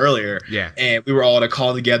I mentioned earlier. Yeah. And we were all in a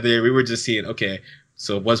call together. We were just seeing, okay,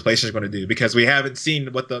 so what's PlayStation going to do? Because we haven't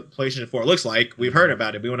seen what the PlayStation 4 looks like. We've heard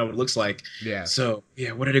about it. We don't know what it looks like. Yeah. So,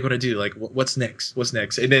 yeah, what are they going to do? Like, what's next? What's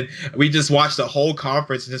next? And then we just watched the whole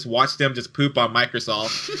conference and just watched them just poop on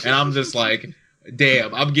Microsoft. And I'm just like,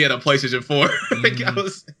 damn, I'm getting a PlayStation 4.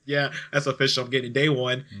 Yeah, that's official. I'm getting it day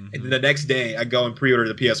one. Mm-hmm. And then the next day, I go and pre-order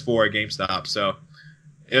the PS4 at GameStop. So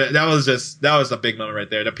that was a big moment right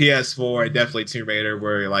there. The PS4 and definitely Tomb Raider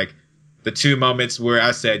were like the two moments where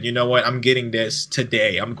I said, you know what, I'm getting this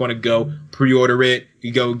today. I'm going to go pre-order it,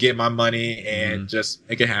 you go get my money, and just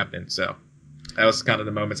make it happen. So that was kind of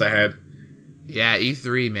the moments I had. Yeah,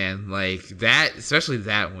 E3, man, like that, especially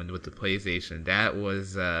that one with the PlayStation. That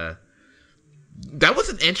was an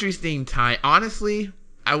interesting time. Honestly,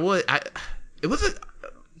 it was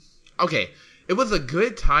a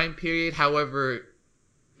good time period. However,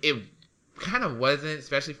 it kind of wasn't,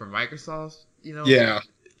 especially for Microsoft's,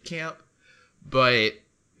 camp. But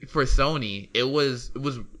for Sony, it was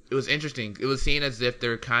interesting. It was seen as if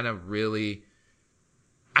they're kind of really,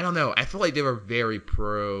 I don't know. I feel like they were very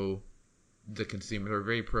pro the consumer. They were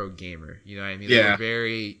very pro gamer. You know what I mean? Yeah. They were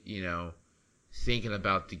very, thinking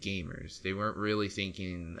about the gamers. They weren't really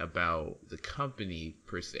thinking about the company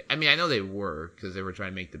per se. I mean, I know they were, because they were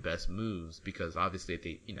trying to make the best moves, because obviously if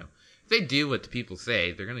they do what the people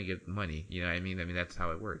say, they're going to get money. You know what I mean? I mean, that's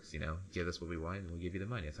how it works, Give us what we want and we'll give you the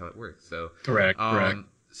money. That's how it works. So Correct.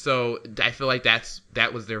 So I feel like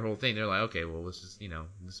that was their whole thing. They're like, okay, well, let's just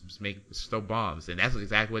throw bombs. And that's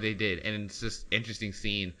exactly what they did. And it's just interesting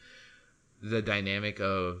seeing the dynamic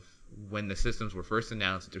of when the systems were first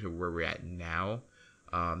announced to where we're at now.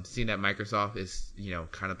 Seeing that Microsoft is,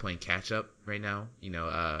 kind of playing catch up right now.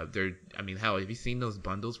 Hell, have you seen those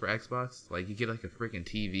bundles for Xbox? Like, you get like a freaking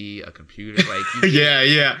TV, a computer, like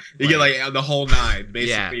yeah. You get like the whole nine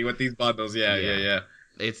basically with these bundles. Yeah.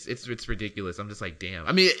 It's ridiculous. I'm just like, damn.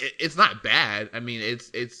 I mean, it's not bad. I mean,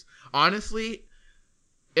 it's honestly,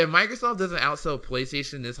 if Microsoft doesn't outsell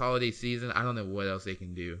PlayStation this holiday season, I don't know what else they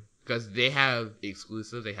can do. Because they have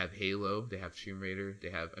exclusives. They have Halo. They have Tomb Raider.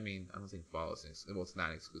 They have, I don't think Fallout's it's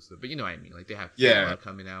not exclusive, but you know what I mean. Like, they have Fallout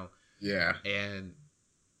coming out. Yeah. And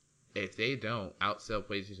if they don't outsell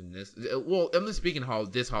PlayStation I'm just speaking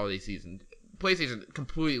this holiday season, PlayStation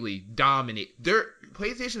completely dominate.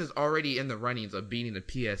 PlayStation is already in the runnings of beating the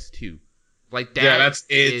PS2. Like, that. Yeah, that's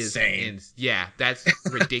insane. That's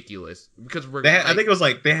ridiculous. Because I think it was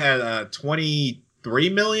like they had 23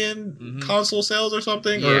 million console sales or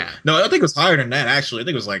something. Yeah. No, I think it was higher than that, actually. I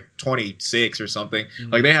think it was like 26 or something.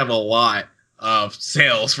 Mm-hmm. Like, they have a lot of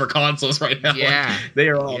sales for consoles right now. Yeah. Like, they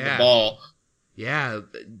are on the ball. Yeah,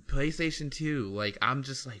 PlayStation 2. Like, I'm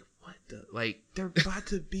just like, what the? Like, they're about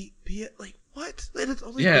to beat like, what? It's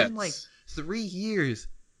only been like 3 years.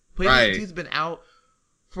 PlayStation 2's been out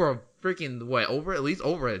for a freaking, at least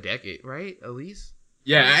over a decade, right? At least?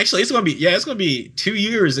 Yeah, actually, it's gonna be 2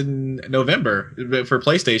 years in November for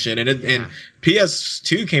PlayStation, and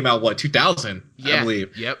PS2 came out 2000, I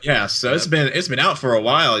believe. Yep. Yeah, so it's been out for a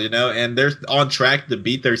while, and they're on track to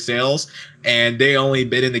beat their sales, and they only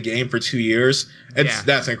been in the game for 2 years.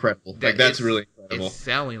 That's incredible. That's really incredible. It's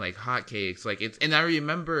selling like hotcakes. And I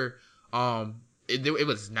remember, it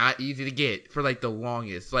was not easy to get for like the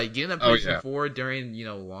longest. Like, getting a PlayStation 4 during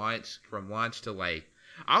launch to like,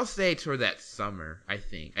 I'll say toward that summer, I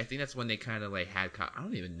think that's when they kind of like had, I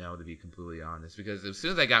don't even know, to be completely honest, because as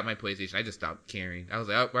soon as I got my PlayStation, I just stopped caring. I was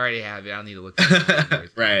like, oh, I already have it. I don't need to look at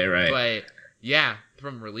it. Right. But yeah,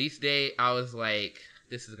 from release date, I was like,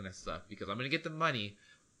 this is going to suck because I'm going to get the money,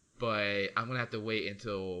 but I'm going to have to wait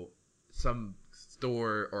until some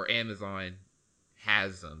store or Amazon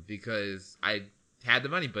has them, because I had the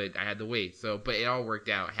money, but I had to wait. But it all worked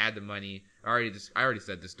out. I had the money. I already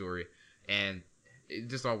said the story, and it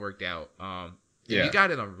just all worked out. You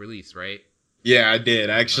got it on release, right? Yeah, I did.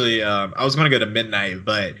 Actually, I was going to go to midnight,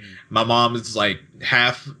 but my mom is like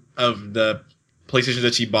half of the PlayStation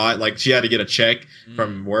that she bought. Like, she had to get a check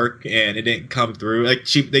from work, and it didn't come through. Like,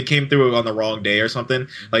 they came through on the wrong day or something.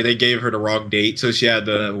 Like, they gave her the wrong date, so she had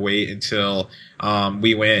to wait until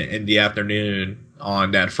we went in the afternoon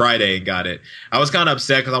on that Friday and got it. I was kind of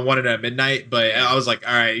upset because I wanted it at midnight, but I was like,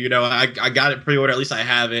 all right, I got it pre-order. At least I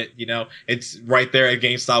have it. It's right there at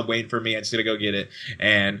GameStop waiting for me. I'm just gonna go get it.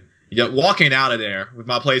 And Yeah, walking out of there with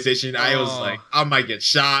my PlayStation, I was like, Oh. I might get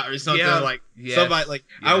shot or something. Yeah. Like Yes. somebody, like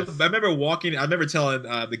Yes. I remember walking. I remember telling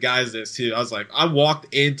the guys this too. I was like, I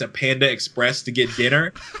walked into Panda Express to get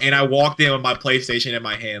dinner, and I walked in with my PlayStation in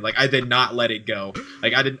my hand. Like I did not let it go.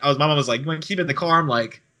 Like I didn't. My mom was like, "You want to keep it in the car?" I'm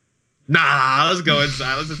like, "Nah, let's go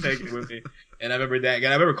inside. Let's just take it with me." And I remember that.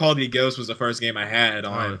 I remember Call of Duty Ghost was the first game I had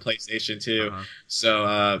on PlayStation 2.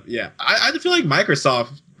 So yeah, I feel like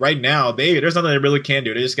Microsoft right now there's nothing they really can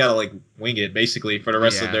do. They just gotta like wing it basically for the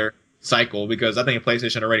rest of their cycle because I think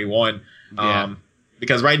PlayStation already won.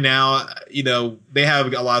 Because right now, they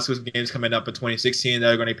have a lot of exclusive games coming up in 2016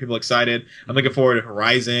 that are going to get people excited. I'm looking forward to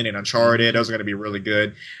Horizon and Uncharted. Those are going to be really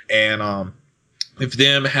good. And with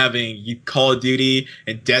them having Call of Duty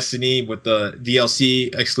and Destiny with the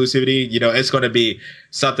DLC exclusivity, it's going to be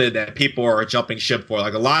something that people are jumping ship for.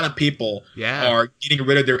 Like a lot of people are getting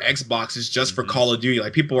rid of their Xboxes just for Call of Duty.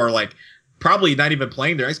 Like people are like probably not even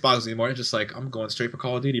playing their Xboxes anymore. It's just like, I'm going straight for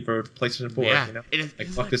Call of Duty for PlayStation 4. Yeah. Like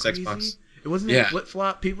fuck this crazy? Xbox. It wasn't a flip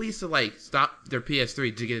flop. People used to like stop their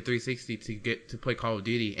PS3 to get a 360 to play Call of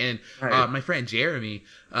Duty. And my friend Jeremy,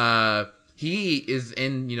 he is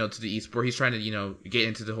in, to the eSport. He's trying to, get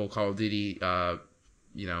into the whole Call of Duty,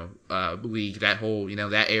 league, that whole,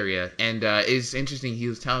 that area. And it's interesting. He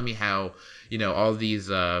was telling me how, all these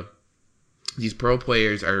pro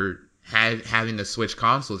players are having to switch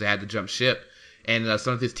consoles. They had to jump ship, and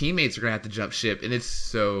some of his teammates are gonna have to jump ship, and it's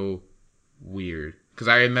so weird. Because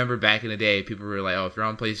I remember back in the day, people were like, "Oh, if you're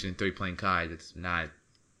on PlayStation 3 playing COD, it's not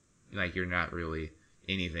like you're not really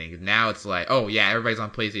anything." Now it's like, "Oh yeah, everybody's on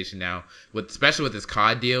PlayStation now." Especially with this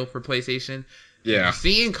COD deal for PlayStation. Yeah,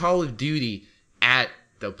 seeing Call of Duty at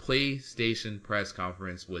the PlayStation press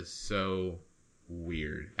conference was so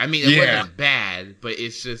weird. I mean, it wasn't bad, but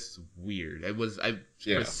it's just weird. It was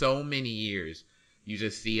for so many years. You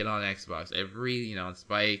just see it on Xbox, on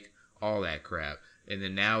Spike, all that crap, and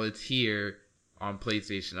then now it's here on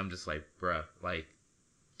PlayStation. I'm just like, bruh,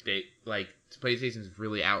 PlayStation's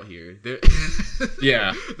really out here.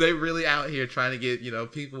 They're really out here trying to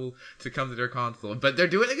get people to come to their console, but they're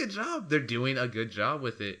doing a good job. They're doing a good job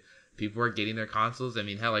with it. People are getting their consoles. I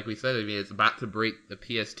mean, hell, like we said, it's about to break the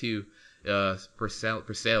PS2 for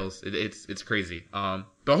sales. It's crazy.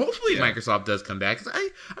 But hopefully Microsoft does come back. 'Cause I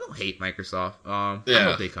don't hate Microsoft. I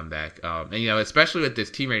hope they come back. And especially with this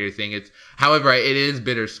Tomb Raider thing. However, it is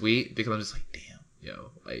bittersweet because I'm just like, damn,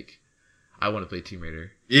 I want to play Tomb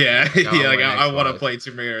Raider. I want to play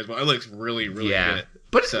Tomb Raider as well. It looks really, really good.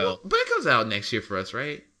 But it comes out next year for us,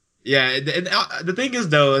 right? Yeah, and the thing is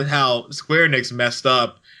though, how Square Enix messed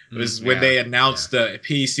up was when they announced the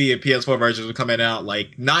PC and PS4 versions were coming out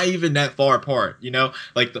like not even that far apart.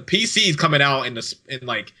 Like the PC is coming out in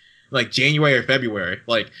like January or February.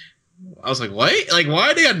 Like I was like, what? Like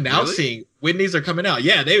why are they announcing when these are coming out?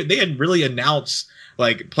 Yeah, they had really announced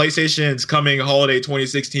like PlayStation's coming holiday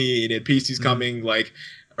 2016 and PC's coming like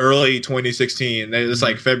early 2016. It's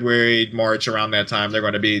like February, March, around that time they're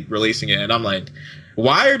going to be releasing it. And I'm like,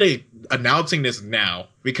 why are they announcing this now?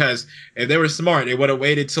 Because if they were smart, they would have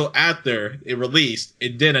waited till after it released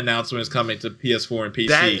and then announce when it's coming to PS4 and PC.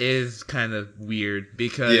 That is kind of weird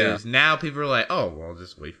because now people are like, oh, well,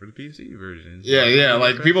 just wait for the PC version. Yeah.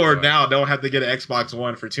 Like people are now don't have to get an Xbox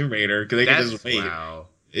One for Tomb Raider because they can just wait. Wow.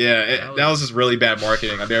 Yeah, that was just really bad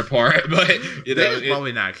marketing on their part. But they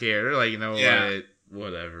probably not care. They're like, what?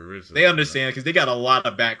 Whatever. They understand because they got a lot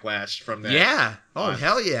of backlash from that. Yeah. Oh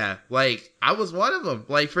hell yeah! Like I was one of them.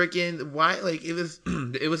 Like freaking why? Like it was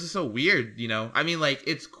just so weird. I mean, like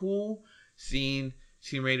it's cool seeing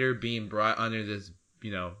Tomb Raider being brought under this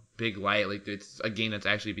big light. Like it's a game that's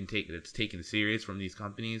actually been taken serious from these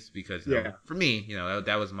companies because for me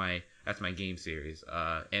that's my game series.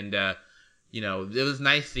 It was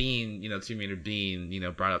nice seeing Tomb Raider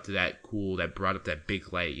being brought up to that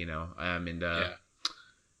big light.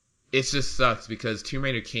 It just sucks because Tomb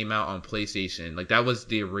Raider came out on PlayStation. Like, that was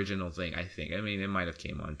the original thing, I think. I mean, it might have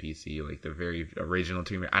came on PC, like, the very original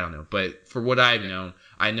Tomb Raider. I don't know. But for what I've known,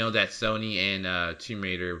 I know that Sony and Tomb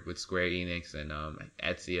Raider with Square Enix and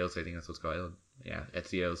Ezio's, I think that's what's called. Yeah,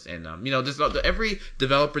 Ezio's. And, just every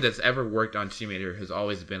developer that's ever worked on Tomb Raider has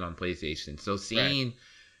always been on PlayStation. So seeing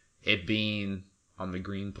it being on the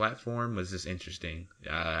green platform was just interesting.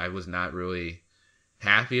 I was not really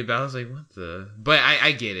happy about it. I was like, what the? But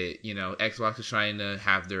I get it. Xbox is trying to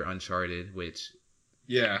have their Uncharted, which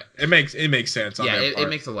it makes sense. It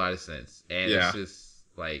makes a lot of sense, and it's just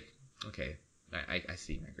like, okay, I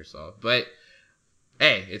see Microsoft, but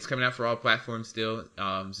hey, it's coming out for all platforms still.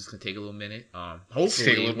 It's just gonna take a little minute.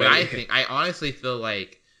 Hopefully, I honestly feel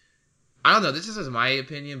like I don't know. This is just my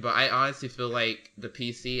opinion, but I honestly feel like the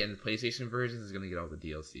PC and the PlayStation versions is gonna get all the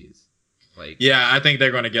DLCs. Like, yeah, I think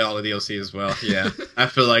they're going to get all the DLC as well. Yeah, I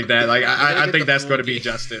feel like that. Like, I think that's going to be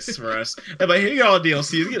justice for us. They're like, here you go, all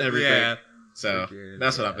DLCs, get everything. Yeah. So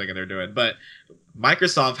that's what I'm thinking they're doing. But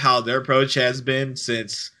Microsoft, how their approach has been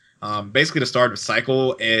since basically the start of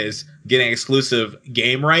Cycle is getting exclusive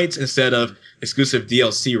game rights instead of exclusive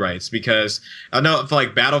DLC rights. Because I know for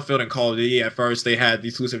like Battlefield and Call of Duty, at first they had the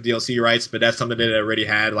exclusive DLC rights, but that's something that they already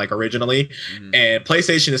had like originally. And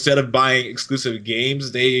PlayStation, instead of buying exclusive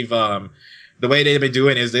games, they've the way they've been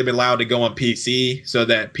doing is they've been allowed to go on PC so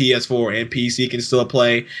that PS4 and PC can still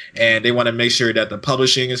play. And they want to make sure that the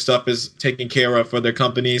publishing and stuff is taken care of for their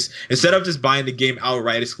companies. Instead of just buying the game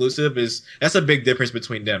outright exclusive, that's a big difference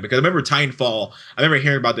between them. Because I remember Titanfall, I remember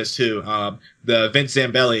hearing about this too. The Vince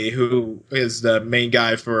Zambelli, who is the main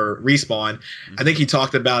guy for Respawn, I think he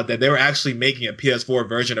talked about that they were actually making a PS4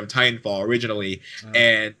 version of Titanfall originally.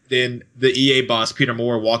 And then the EA boss, Peter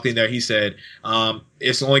Moore, walked in there. He said,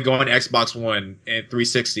 it's only going to Xbox One and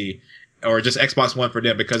 360, or just Xbox One for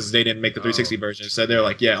them because they didn't make the 360 version. So they're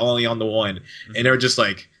like, yeah, only on the one. And they're just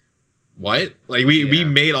like, what? Like we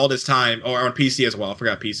made all this time, or on PC as well. I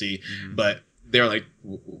forgot PC, but they're like,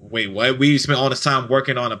 wait, what? We spent all this time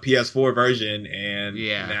working on a PS4 version, and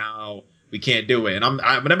now we can't do it. And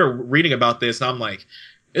I remember reading about this, and I'm like,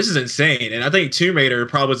 this is insane. And I think Tomb Raider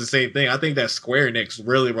probably was the same thing. I think that Square Enix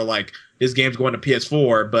really were like, this game's going to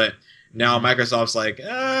PS4, but now Microsoft's like,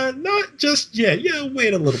 not just yet. Yeah,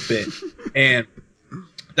 wait a little bit. And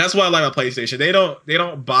that's why I like about PlayStation. They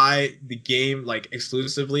don't buy the game like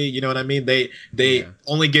exclusively. You know what I mean? They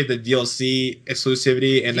only get the DLC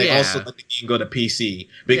exclusivity, and they also let the game go to PC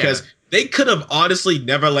because they could have honestly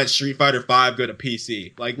never let Street Fighter V go to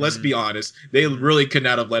PC. Like, let's be honest, they really could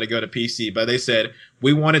not have let it go to PC. But they said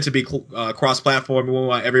we want it to be cross-platform. We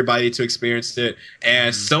want everybody to experience it,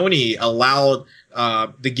 and Sony allowed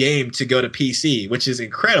the game to go to PC, which is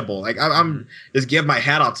incredible. Like, I'm just give my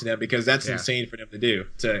hat off to them because that's insane for them to do,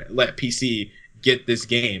 to let PC get this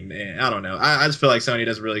game. And I don't know. I just feel like Sony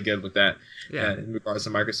does really good with that in regards to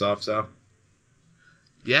Microsoft. So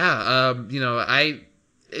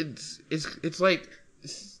it's like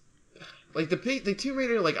the Tomb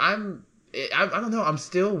Raider. Like I don't know. I'm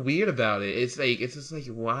still weird about it. It's just like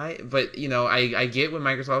why? But I get what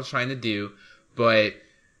Microsoft's trying to do, but.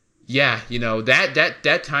 Yeah,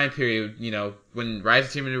 that time period, when Rise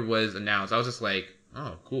of Tomb Raider was announced, I was just like,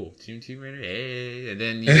 oh, cool, Tomb Raider, hey. And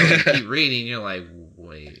then you keep reading, you're like,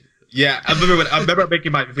 wait. Yeah, I remember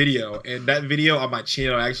making my video, and that video on my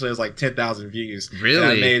channel actually has like 10,000 views. Really? And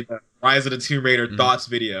I made the Rise of the Tomb Raider thoughts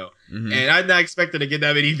video, and I did not expect to get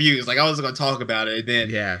that many views. Like, I wasn't going to talk about it.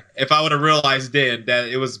 And then, if I would have realized then that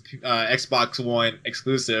it was Xbox One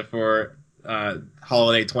exclusive for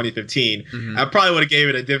holiday 2015, I probably would have gave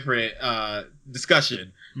it a different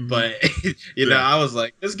discussion. But I was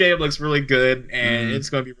like, this game looks really good, and it's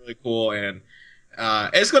going to be really cool, and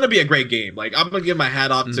it's going to be a great game. Like, I'm going to give my hat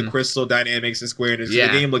off to Crystal Dynamics and Square Enix. The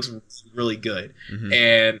game looks really good,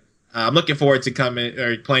 and I'm looking forward to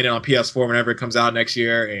playing it on PS4 whenever it comes out next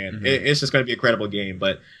year, and it's just going to be a incredible game.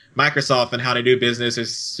 But Microsoft and how they do business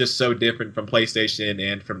is just so different from PlayStation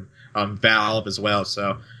and from Valve as well.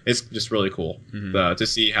 So it's just really cool to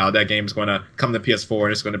see how that game is going to come to PS4,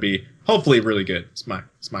 and it's going to be hopefully really good. It's my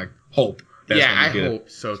hope. I hope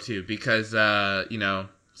so too, because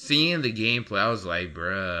seeing the gameplay, I was like,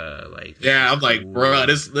 bruh, like I'm like, bruh,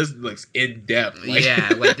 this looks in depth.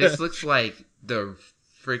 Like, like this looks like the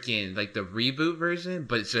freaking like the reboot version,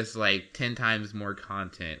 but it's just like 10 times more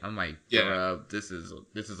content. I'm like, bruh, this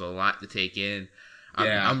is a lot to take in.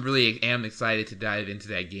 I'm really am excited to dive into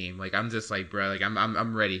that game. Like, I'm just like, bro, like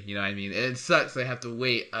I'm ready. You know what I mean? It sucks I have to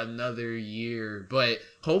wait another year, but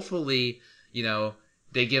hopefully,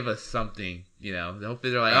 they give us something.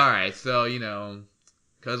 Hopefully they're like, all right, so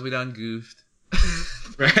because we done goofed,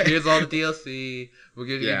 here's all the DLC. We're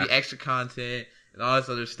gonna give you extra content and all this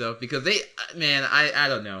other stuff, because I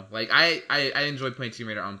don't know. Like, I enjoy playing Tomb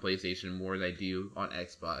Raider on PlayStation more than I do on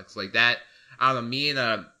Xbox. Like that, I don't know. Me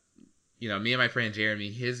and my friend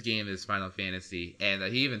Jeremy, his game is Final Fantasy, and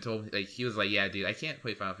he even told me, like, he was like, yeah, dude, I can't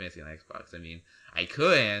play Final Fantasy on Xbox. I mean, I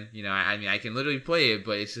could, I can literally play it,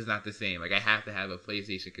 but it's just not the same. Like, I have to have a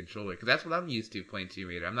PlayStation controller, because that's what I'm used to playing Tomb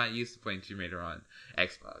Raider. I'm not used to playing Tomb Raider on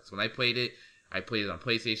Xbox. When I played it on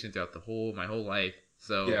PlayStation throughout my whole life,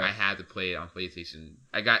 so I had to play it on PlayStation.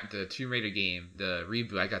 I got the Tomb Raider game, the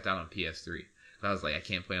reboot, I got that on PS3. I was like, I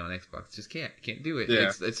can't play it on Xbox. Just can't do it.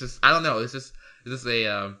 Yeah. It's just, I don't know. It's just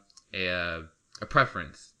a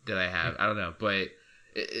preference that I have. I don't know, but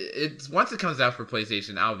it's once it comes out for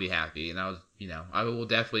PlayStation, I'll be happy, and I will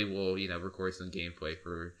definitely record some gameplay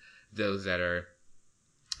for those that are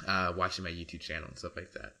watching my YouTube channel and stuff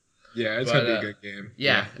like that. Yeah, it's gonna be a good game.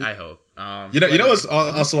 Yeah, I hope. You know what's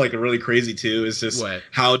also like really crazy too is just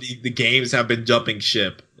how the games have been jumping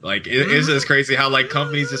ship. Like it's just crazy how like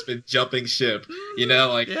companies just been jumping ship. You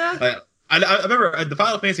know, like I remember the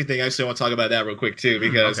Final Fantasy thing. I actually want to talk about that real quick too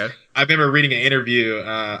because I remember reading an interview.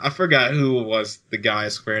 I forgot who was the guy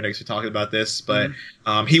at Square Enix who talking about this, but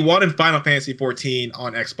he wanted Final Fantasy 14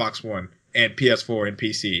 on Xbox One and PS4 and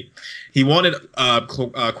PC. He wanted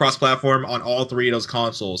cross-platform on all three of those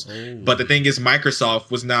consoles. But the thing is,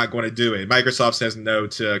 Microsoft was not going to do it. Microsoft says no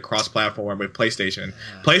to cross-platform with PlayStation.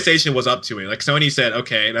 PlayStation was up to it. Like Sony said,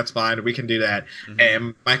 okay, that's fine, we can do that.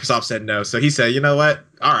 And Microsoft said no. So he said, you know what?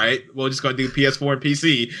 All right, we're just going to do PS4 and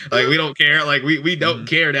PC. Like, we don't care. Like, we don't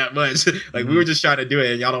care that much. Like, we were just trying to do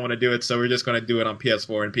it, and y'all don't want to do it, so we're just going to do it on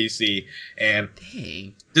PS4 and PC. And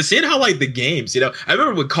just seeing how, like, the games, I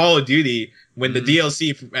remember with Call of Duty, when the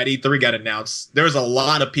DLC at E3 got announced, there was a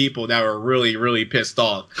lot of people that were really, really pissed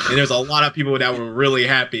off. And there was a lot of people that were really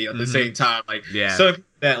happy at the same time. Like, some people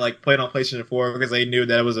that, like, played on PlayStation 4 because they knew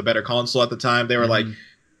that it was a better console at the time. They were like,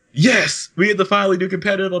 yes, we get to finally do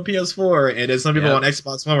competitive on PS4. And then some people on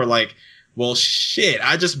Xbox One were like, well, shit,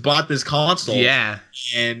 I just bought this console.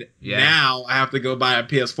 And now I have to go buy a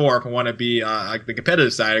PS4 if I want to be like the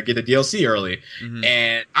competitive side or get the DLC early.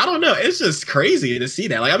 And I don't know. It's just crazy to see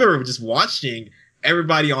that. Like, I remember just watching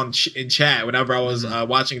everybody in chat whenever I was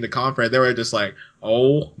watching the conference. They were just like,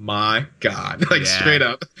 oh my God. Like, straight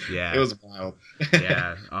up. It was wild.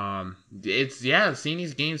 Seeing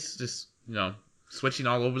these games just, switching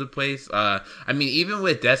all over the place. I mean, even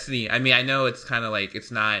with Destiny, I mean, I know it's kind of like,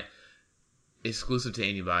 it's not exclusive to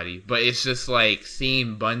anybody, but it's just like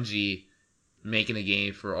seeing Bungie making a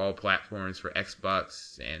game for all platforms for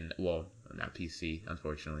Xbox and, well, not PC,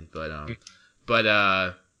 unfortunately, but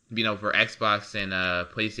for Xbox and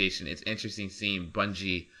PlayStation, it's interesting seeing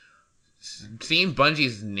Bungie's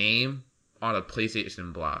name on a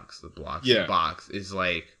PlayStation box. The box is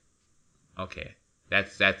like, okay,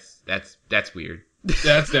 that's weird.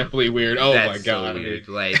 That's definitely weird. Oh my God. So weird.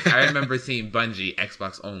 Like, I remember seeing Bungie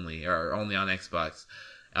Xbox only, or only on Xbox,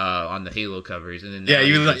 on the Halo covers. And then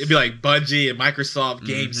it'd be like Bungie and Microsoft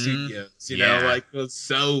Game Studios, you know, like, it was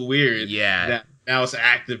so weird. That now it's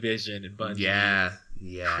Activision and Bungie.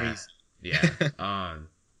 Crazy.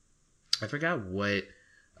 I forgot what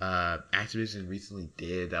Activision recently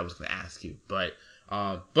did that I was going to ask you, but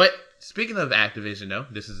speaking of Activision, though,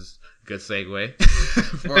 this is good segue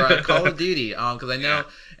for Call of Duty, because I know,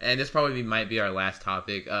 and this probably might be our last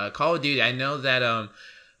topic. Call of Duty. I know that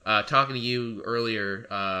talking to you earlier,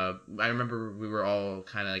 I remember we were all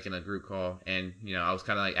kind of like in a group call, and I was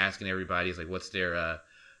kind of like asking everybody, like, what's their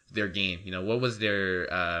game? What was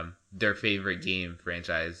their favorite game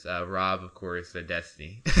franchise? Rob, of course,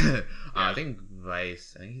 Destiny. I think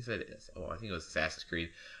Vice. I think he said, I think it was Assassin's Creed.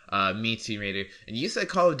 Me, Tomb Raider, and you said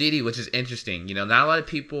Call of Duty, which is interesting. Not a lot of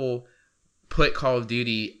people put Call of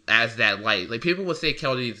Duty as that light. Like, people would say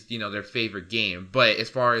Call of Duty is, their favorite game, but as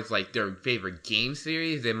far as like their favorite game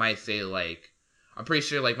series, they might say, like, I'm pretty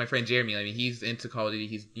sure, like, my friend Jeremy, I mean, he's into Call of Duty,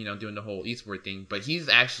 he's doing the whole esports thing, but he's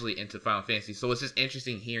actually into Final Fantasy. So it's just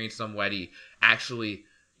interesting hearing somebody actually,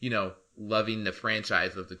 loving the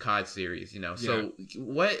franchise of the COD series. So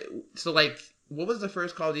what was the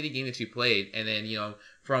first Call of Duty game that you played? And then,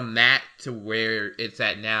 from that to where it's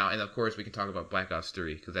at now, and of course we can talk about Black Ops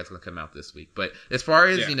 3 because that's going to come out this week. But as far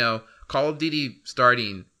as, Call of Duty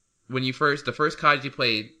starting, when the first COD you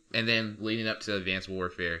played, and then leading up to Advanced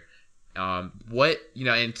Warfare, what,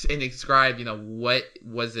 and describe, what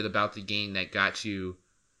was it about the game that got you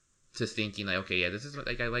to thinking, like, okay, this is,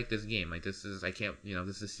 like, I like this game. Like, this is, I can't,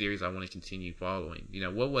 this is a series I want to continue following.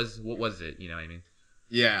 What was it? You know what I mean?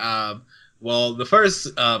 Yeah, well, the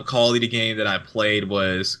first Call of Duty game that I played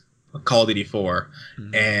was Call of Duty 4.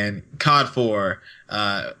 And COD 4,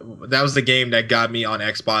 that was the game that got me on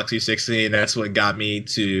Xbox 360, and that's what got me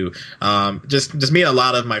to just meet a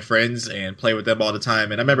lot of my friends and play with them all the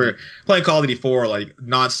time. And I remember playing Call of Duty 4 like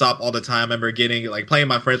nonstop all the time. I remember getting, like, playing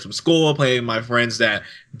my friends from school, playing with my friends that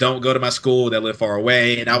don't go to my school, that live far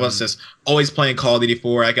away, and I was just always playing Call of Duty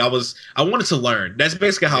 4. Like, I wanted to learn. That's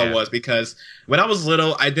basically how it was, because when I was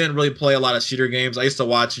little, I didn't really play a lot of shooter games. I used to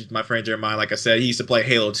watch my friend Jeremiah, like I said, he used to play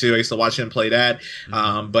Halo 2. I used to watch him play that.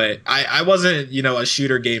 But I wasn't, a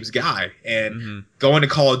shooter games guy. And going to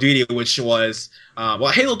Call of Duty, which was,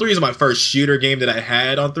 Halo 3 is my first shooter game that I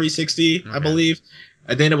had on 360, I believe.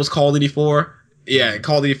 And then it was Call of Duty 4. Yeah,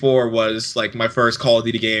 Call of Duty 4 was, like, my first Call of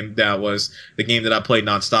Duty game. That was the game that I played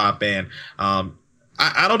nonstop. And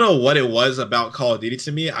I don't know what it was about Call of Duty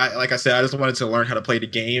to me. Like I said, I just wanted to learn how to play the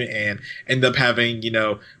game and end up having,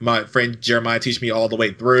 my friend Jeremiah teach me all the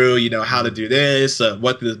way through, how to do this,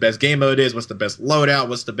 what the best game mode is, what's the best loadout,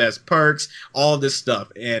 what's the best perks, all of this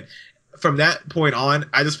stuff. And from that point on,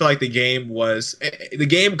 I just feel like the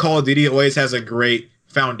game Call of Duty always has a great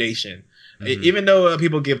foundation. Mm-hmm. Even though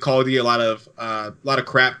people give Call of Duty a lot of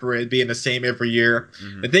crap for it being the same every year,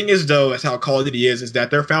 the thing is though, that's how Call of Duty is that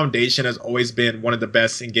their foundation has always been one of the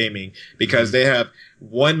best in gaming because they have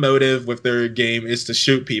one motive with their game is to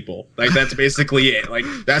shoot people. Like that's basically it. Like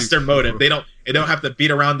that's their motive. They don't have to beat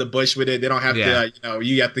around the bush with it. They don't have to,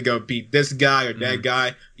 you have to go beat this guy or that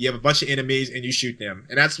guy. You have a bunch of enemies and you shoot them,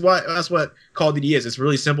 and that's what Call of Duty is. It's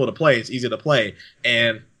really simple to play. It's easy to play,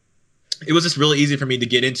 and it was just really easy for me to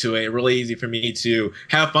get into it, really easy for me to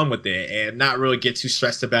have fun with it and not really get too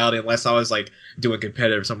stressed about it unless I was like doing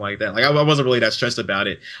competitive or something like that. Like I wasn't really that stressed about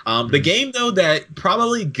it. The game though that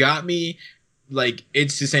probably got me like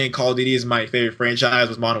into saying Call of Duty is my favorite franchise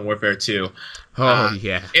was Modern Warfare 2. Oh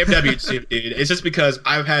yeah, MW2, dude. It's just because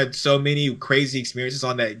I've had so many crazy experiences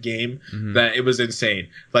on that game that it was insane.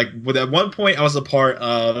 Like at one point, I was a part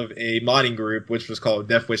of a modding group which was called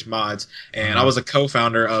Death Wish Mods, and I was a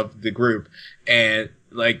co-founder of the group. And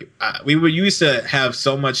like we used to have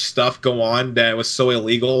so much stuff go on that was so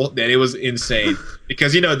illegal that it was insane.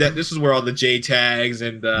 Because that this is where all the J tags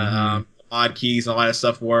and the mod keys and all that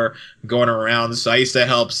stuff were going around. So I used to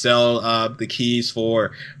help sell the keys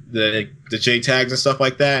for the J tags and stuff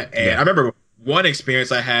like that. And I remember one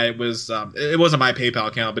experience I had was it wasn't my PayPal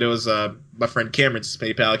account, but it was my friend Cameron's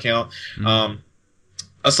PayPal account.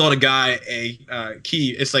 I sold a guy a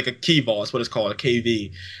key. It's like a key vault. That's what it's called, a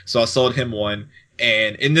KV. So I sold him one.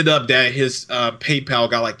 And ended up that his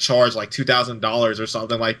PayPal got like charged like $2,000 or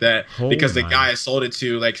something like that because the guy I sold it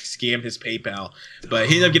to like scammed his PayPal, but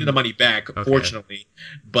he ended up getting the money back, fortunately.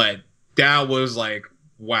 But that was like,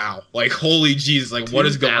 wow, like holy Jesus, like what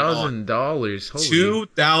is going on?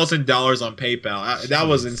 $2,000, $2,000 on PayPal. That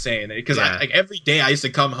was insane because like every day I used to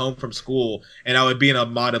come home from school and I would be in a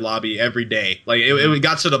modded lobby every day. Like it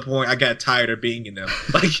got to the point I got tired of being in them.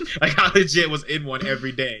 like I legit was in one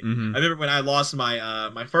every day. I remember when I lost my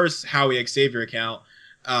my first HowiExSavioR account.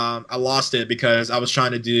 I lost it because I was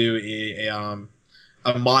trying to do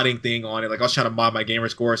a modding thing on it. Like I was trying to mod my gamer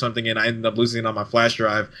score or something, and I ended up losing it on my flash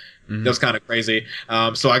drive. That was kind of crazy.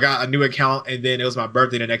 So I got a new account, and then it was my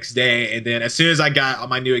birthday the next day. And then as soon as I got on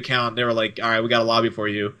my new account, they were like, "All right, we got a lobby for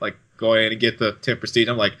you. Like, go ahead and get the 10 prestige."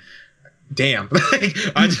 I'm like, "Damn!" Like,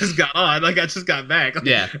 I just got on. Like I just got back.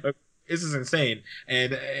 Like, this is insane.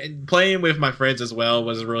 And playing with my friends as well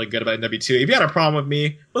was really good about MW2. If you had a problem with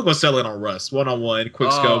me, we'll go settle it on Rust, 1-on-1,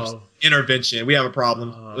 quick scopes, intervention. We have a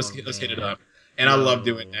problem. Let's hit it up. And I love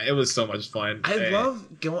doing that. It was so much fun. I love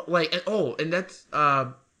going and that's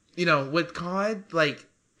with COD, like,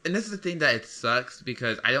 and this is the thing that it sucks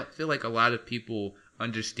because I don't feel like a lot of people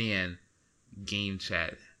understand game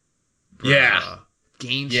chat.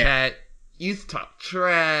 Game chat. You talk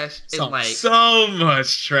trash and like so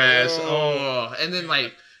much trash. And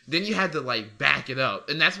then you had to like back it up,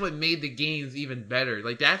 and that's what made the games even better.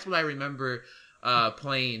 Like that's what I remember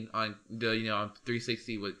playing on the on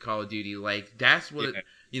 360 with Call of Duty. Like that's what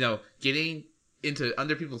getting into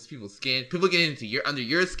under people's skin. People get into under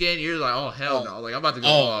your skin. You're like, oh hell no! Like I'm about to go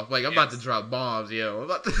off. Like I'm about to drop bombs. I'm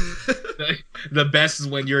about to. The best is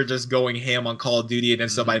when you're just going ham on Call of Duty, and then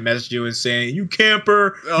somebody messaged you and saying, "You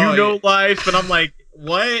camper, life," and I'm like,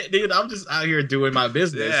 "What, dude? I'm just out here doing my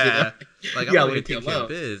business." Yeah. Like I'm gonna take care of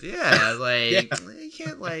biz. Yeah, like you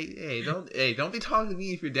can't don't be talking to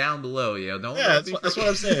me if you're down below, Don't. That's what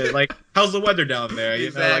I'm saying. Like, how's the weather down there?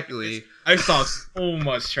 Exactly. I saw so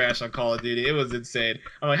much trash on Call of Duty. It was insane.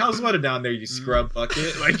 I'm like, how's the weather down there, you scrub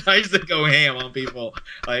bucket? Like, I used to go ham on people.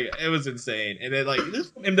 Like, it was insane. And then like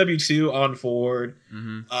this MW2 on forward,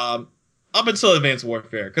 up until Advanced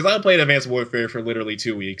Warfare, because I played Advanced Warfare for literally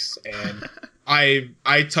 2 weeks, and I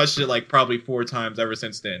touched it like probably 4 times ever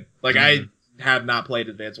since then. Like I have not played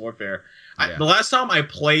Advanced Warfare. The last time I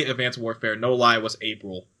played Advanced Warfare, no lie, was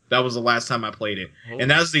April. That was the last time I played it,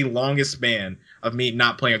 and that's the longest span of me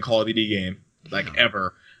not playing a Call of Duty game like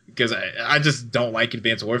ever. Because I just don't like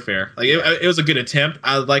Advanced Warfare. Like it was a good attempt.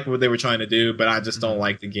 I like what they were trying to do, but I just don't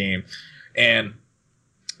like the game. And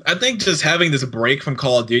I think just having this break from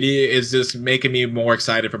Call of Duty is just making me more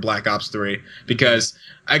excited for Black Ops 3 because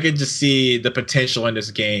I could just see the potential in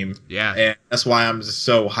this game. Yeah. And that's why I'm just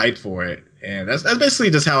so hyped for it. And that's basically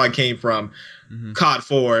just how I came from COD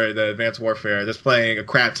 4, the Advanced Warfare, just playing a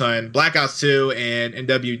crap ton. Black Ops 2 and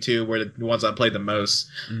NW2 were the ones I played the most.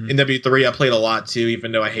 NW3 I played a lot too,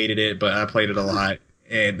 even though I hated it, but I played it a lot.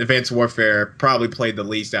 and Advanced Warfare probably played the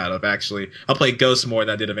least out of. Actually, I played Ghost more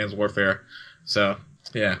than I did Advanced Warfare. So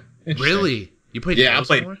yeah, really, you played yeah,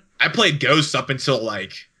 Ghost more? I played Ghost up until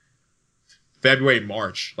like February,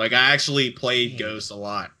 March. Like I actually played Ghost a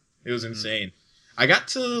lot. It was insane. I got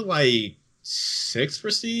to like 6th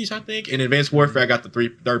prestige, I think. In Advanced Warfare, I got the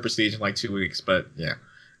 3rd prestige in like 2 weeks. But yeah,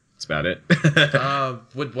 that's about it.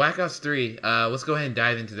 With Black Ops 3, let's go ahead and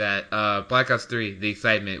dive into that. Black Ops 3, the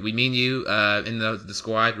excitement. We mean you in the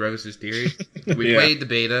squad, Rogues' Theory. We played the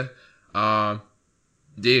beta.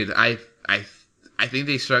 Dude, I think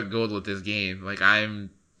they struck gold with this game. Like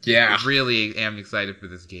I'm really am excited for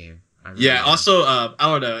this game. Really am. Also, I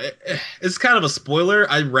don't know. It's kind of a spoiler.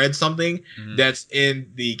 I read something that's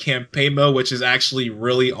in the campaign mode, which is actually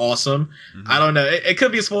really awesome. I don't know. It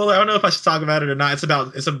could be a spoiler. I don't know if I should talk about it or not.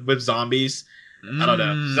 It's with zombies. I don't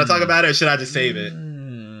know. Should I talk about it or should I just save it?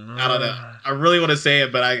 I don't know. I really want to say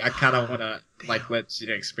it, but I kind of want to like let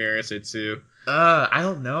you experience it too. I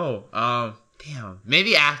don't know. Damn.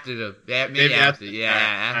 Maybe after this. Right.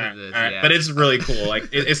 Yeah. But it's really cool. Like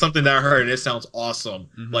it's something that I heard and it sounds awesome.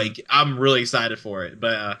 Like I'm really excited for it.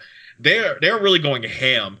 But they're really going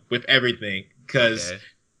ham with everything because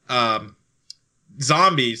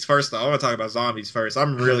zombies. First, I want to talk about zombies first.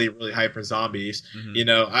 I'm really hyped for zombies. You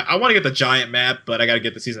know, I want to get the giant map, but I got to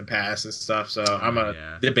get the season pass and stuff. So I'm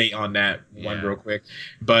gonna debate on that one real quick.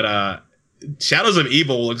 But Shadows of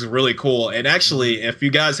Evil looks really cool. And actually, if you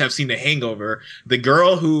guys have seen The Hangover, the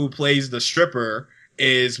girl who plays the stripper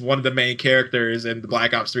is one of the main characters in the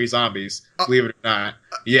Black Ops 3 Zombies. Believe it or not.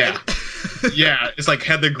 Yeah. Yeah. It's like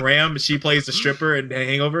Heather Graham. She plays the stripper in The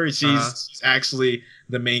Hangover. She's actually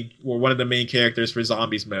one of the main characters for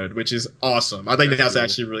Zombies mode, which is awesome. I think that's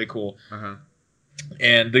actually really cool.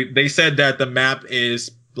 And they said that the map is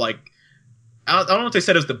like, I don't know if they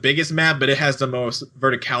said it was the biggest map, but it has the most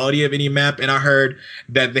verticality of any map. And I heard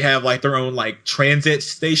that they have like their own like transit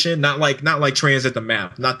station, not like transit the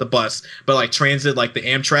map, not the bus, but like transit, like the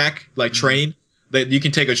Amtrak, like train that you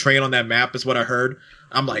can take a train on that map is what I heard.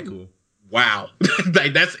 I'm like, wow,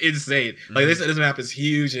 like that's insane. Like they said this map is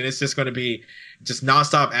huge and it's just going to be just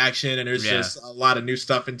nonstop action. And there's just a lot of new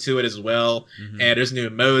stuff into it as well. And there's new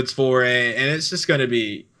modes for it. And it's just going to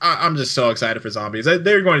be, I'm just so excited for zombies.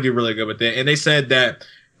 They're going to do really good with it. And they said that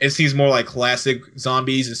it seems more like classic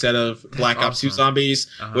zombies instead of Black Ops 2 zombies,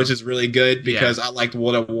 which is really good because I liked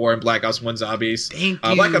World at War and Black Ops 1 zombies.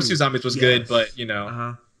 Black Ops 2 zombies was good, but you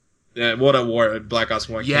know, World at War and Black Ops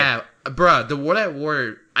 1. Yeah, bruh, the World at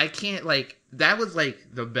War, I can't like, that was like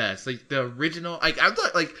the best. Like the original, like I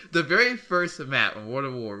thought, like the very first map of World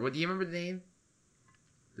at War. What do you remember the name?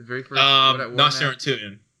 The very first World at War not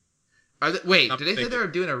certain. Wait, did they say they were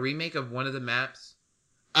doing a remake of one of the maps?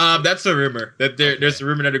 That's a rumor. That there's a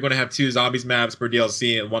rumor that they're going to have 2 zombies maps per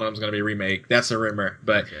DLC, and one of them's going to be a remake. That's a rumor,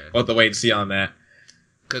 but we'll have to wait and see on that.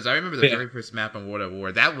 Because I remember the very first map on World at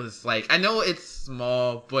War. That was like, I know it's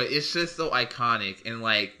small, but it's just so iconic, and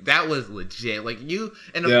like that was legit. Like the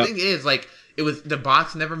thing is, like, it was, the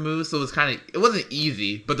box never moved, so it was kind of, it wasn't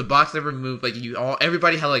easy, but the box never moved. Like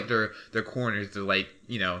everybody had like their corners to like,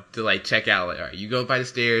 you know, to like check out. Like, all right, you go by the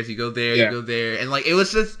stairs, you go there, you go there, and like it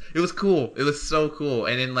was cool. It was so cool.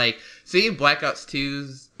 And then like seeing Black Ops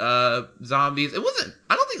 2's zombies, it wasn't.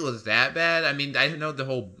 I don't think it was that bad. I mean, I know the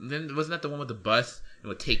whole. Wasn't that the one with the bus? It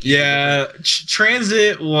would take you. Yeah,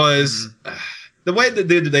 transit was the way that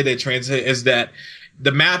they did transit is that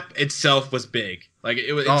the map itself was big. Like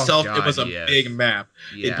it was it was a big map.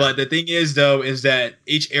 But the thing is though, is that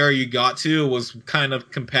each area you got to was kind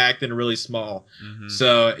of compact and really small.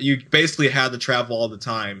 So you basically had to travel all the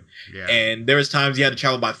time. And there was times you had to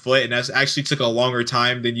travel by foot, and that actually took a longer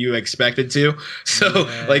time than you expected to. So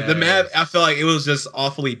like the map, I felt like it was just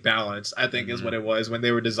awfully balanced, I think is what it was when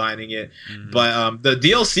they were designing it. But the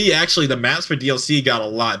DLC, actually the maps for DLC got a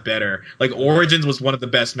lot better. Like Origins was one of the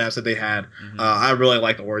best maps that they had. I really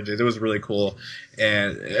liked Origins. It was really cool.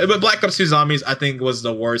 But Black Ops 2 Zombies, I think, was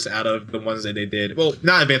the worst out of the ones that they did. Well,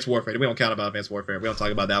 not Advanced Warfare. We don't count about Advanced Warfare. We don't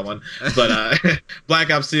talk about that one. But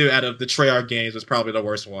Black Ops 2 out of the Treyarch games was probably the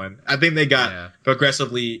worst one. I think they got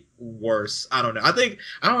progressively worse. I don't know. I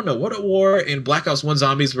don't know. World at War and Black Ops 1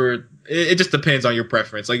 Zombies were... It just depends on your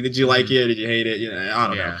preference. Like, did you like it? Did you hate it? You know, I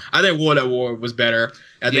don't know. I think World at War was better.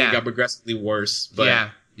 I think it got progressively worse.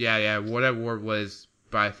 But yeah. World at War was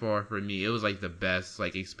by far for me. It was like the best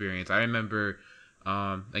like experience. I remember...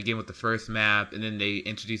 again with the first map, and then they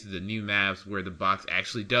introduced the new maps where the box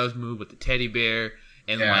actually does move with the teddy bear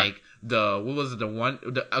and like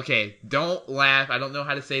okay, don't laugh, I don't know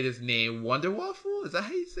how to say this name, Wonder Waffle, is that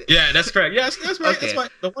how you say it? Yeah, that's correct. Yeah, that's right. Okay. That's right.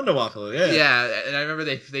 The Wonder Waffle. Yeah, and I remember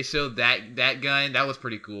they showed that gun. That was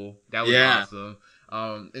pretty cool. That was awesome.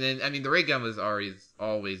 And then I mean the ray gun was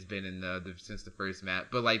always been in since the first map,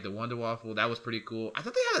 but like the Wonder Waffle, that was pretty cool. I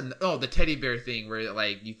thought they had the teddy bear thing where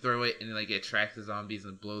like you throw it and like it attracts the zombies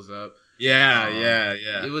and blows up. Yeah.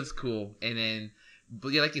 It was cool. And then,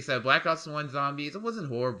 but yeah, like you said, Black Ops 1 zombies, it wasn't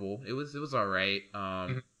horrible. It was all right.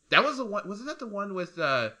 That was the one. Wasn't that the one with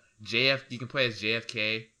JF? You can play as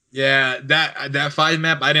JFK. Yeah, that 5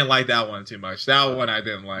 map, I didn't like that one too much. That one I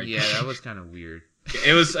didn't like. Yeah, that was kind of weird.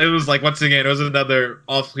 It was like, once again, it was another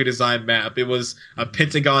awfully designed map. It was a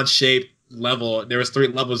pentagon shaped level. There was 3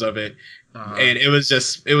 levels of it, and it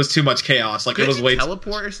was too much chaos. Like, it was way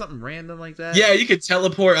teleport or something random like that. Yeah, you could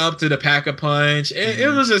teleport up to the Pack-a-Punch. It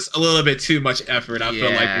was just a little bit too much effort. I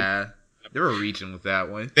feel like they were reaching with that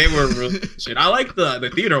one. They were really shit. I like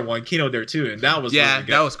the theater one, Kino there too, and that was really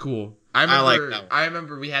good. That was cool. I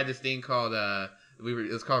remember we had this thing called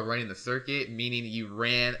it was called running the circuit, meaning you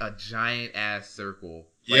ran a giant ass circle.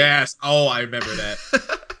 Like, yes. Oh, I remember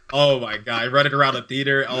that. Oh my god, running around the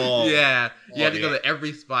theater. Oh yeah, you had to go to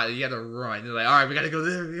every spot. You had to run. You're like, all right, we gotta go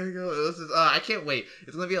there. We gotta go. This is. I can't wait.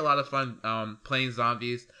 It's gonna be a lot of fun. Playing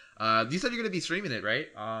zombies. You said you're gonna be streaming it, right?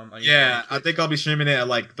 Yeah, I think I'll be streaming it at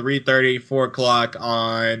like 3:30, 4 o'clock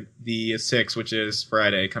on the 6th, which is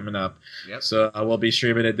Friday coming up. Yep. So I will be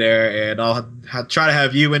streaming it there, and I'll try to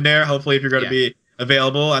have you in there. Hopefully, if you're going to be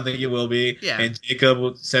available, I think you will be. Yeah. And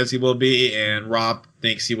Jacob says he will be, and Rob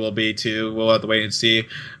thinks he will be too. We'll have to wait and see.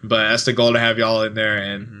 But that's the goal, to have y'all in there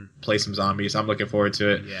and play some zombies. I'm looking forward to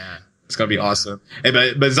it. Yeah. It's going to be awesome.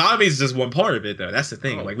 And, but zombies is just one part of it, though. That's the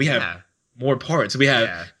thing. Like, we have more parts. We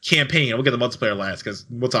have campaign. We'll get the multiplayer last because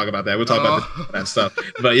we'll talk about that. We'll talk about that stuff.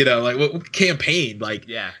 But like campaign, like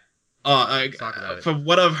talk about it. From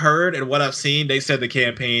what I've heard and what I've seen, they said the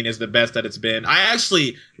campaign is the best that it's been. I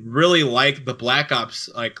actually really like the Black Ops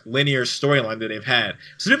like linear storyline that they've had.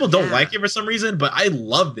 Some people don't like it for some reason, but I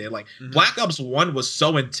loved it. Like Black Ops 1 was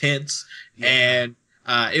so intense, and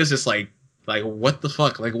it was just like what the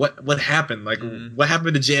fuck, like what happened, like what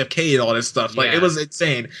happened to JFK and all this stuff. Like it was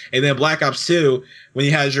insane. And then Black Ops 2, when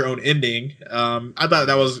you had your own ending, I thought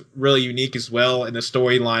that was really unique as well, and the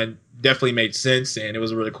storyline definitely made sense, and it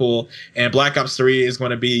was really cool. And Black Ops 3 is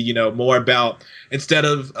going to be more about, instead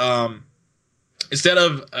of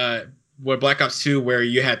where Black Ops 2, where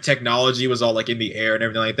you had technology was all like in the air and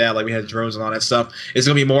everything like that, like we had drones and all that stuff, it's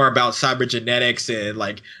going to be more about cybergenetics and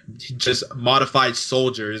like just modified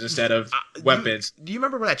soldiers instead of weapons. Do you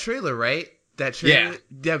remember that trailer, right? That trailer,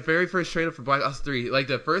 that very first trailer for Black Ops 3, like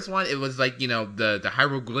the first one, it was like, the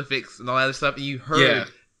hieroglyphics and all that other stuff, and you heard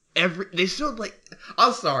they showed like,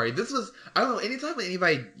 I'm sorry, this was, I don't know, anytime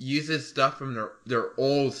anybody uses stuff from their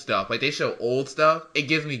old stuff, like they show old stuff, it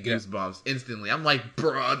gives me goosebumps instantly. I'm like,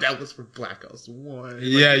 bro, that was for Black Ops 1. Like,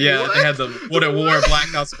 they had the World War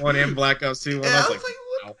Black Ops 1 and Black Ops 2. And I was like,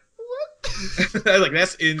 what? I was like,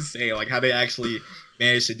 that's insane, like how they actually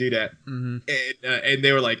managed to do that. And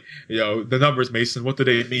they were like, the numbers, Mason, what do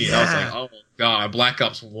they mean? I was like, oh god, Black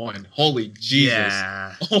Ops 1, holy Jesus,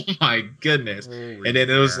 oh my goodness. And then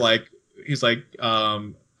it was like, he's like,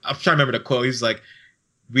 I'm trying to remember the quote, he's like,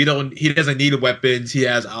 he doesn't need weapons, he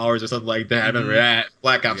has ours, or something like that. I remember that.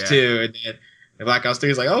 Black Ops 2, and then Black Ops 3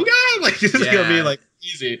 is like, oh god, like this is gonna be like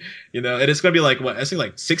easy, and it's gonna be like, what, I think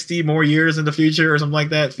like 60 more years in the future or something like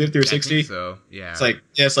that, 50 or 60. I think so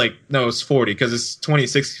it's like no, it's 40 because it's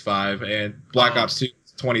 2065 and Black Ops 2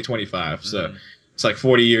 is 2025, so it's like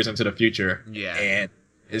 40 years into the future. And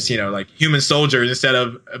it's like human soldiers instead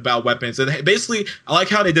of about weapons. And basically, I like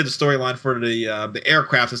how they did the storyline for the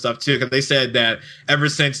aircraft and stuff too, because they said that ever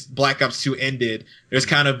since Black Ops 2 ended, there's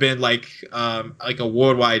kind of been like a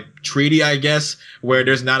worldwide treaty, I guess, where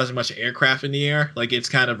there's not as much aircraft in the air. Like it's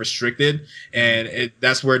kind of restricted, and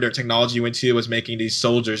that's where their technology went to, was making these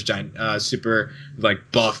soldiers super like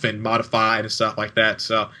buff and modified and stuff like that.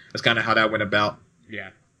 So that's kind of how that went about.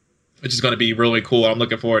 Which is going to be really cool. I'm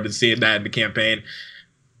looking forward to seeing that in the campaign.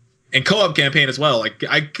 And co-op campaign as well. Like,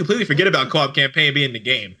 I completely forget about co-op campaign being the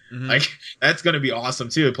game. Like, that's going to be awesome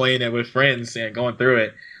too, playing it with friends and going through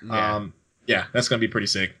it. That's going to be pretty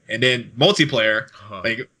sick. And then multiplayer,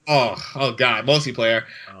 like, oh god, multiplayer.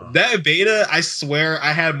 That beta, I swear,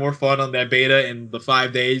 I had more fun on that beta in the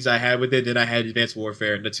 5 days I had with it than I had Advanced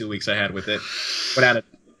Warfare in the 2 weeks I had with it.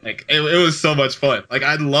 Like, it was so much fun. Like,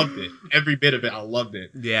 I loved it. Every bit of it, I loved it.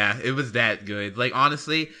 Yeah, it was that good. Like,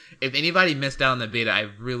 honestly, if anybody missed out on the beta, I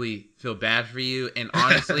really feel bad for you. And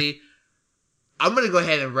honestly, I'm going to go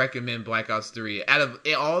ahead and recommend Black Ops 3. Out of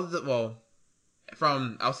all the,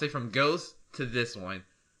 I'll say from Ghost to this one,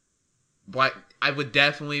 I would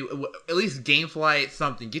definitely, at least Gamefly it,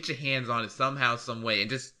 something, get your hands on it somehow, some way, and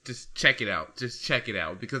just check it out. Just check it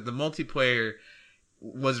out. Because the multiplayer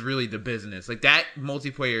was really the business. Like that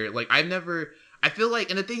multiplayer, like I feel like,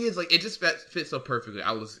 and the thing is, like, it just fits so perfectly.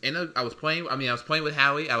 I was playing with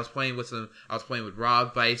Howie, I was playing with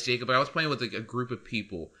Rob, Vice, Jacob, but I was playing with like a group of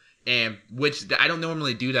people, and which I don't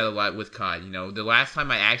normally do that a lot with COD. You know, the last time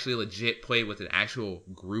I actually legit played with an actual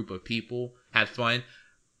group of people, had fun,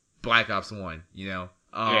 Black Ops 1, you know,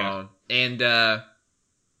 and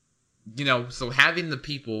you know, so having the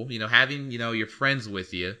people, you know, having, you know, your friends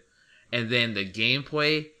with you, and then the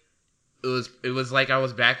gameplay. It was like I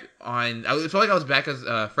was back on. It felt like I was back as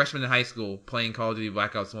a freshman in high school playing Call of Duty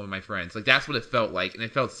Black Ops 1 with my friends. Like that's what it felt like, and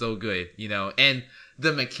it felt so good, you know. And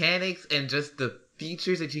the mechanics and just the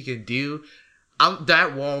features that you can do.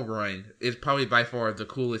 That wall run is probably by far the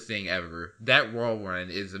coolest thing ever. That wall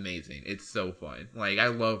run is amazing. It's so fun. Like I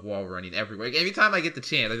love wall running everywhere. Like, every time I get the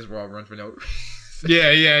chance, I just wall run for no reason.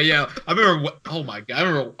 Yeah. I remember. Oh my god! I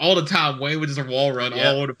remember all the time Wayne would just wall run all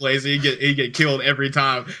over the place. And he'd get killed every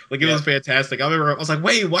time. Like it was fantastic. I remember I was like,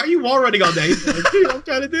 "Wait, why are you wall running all day?" He's like, "Dude, I'm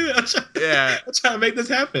trying to do it. I'm trying to make this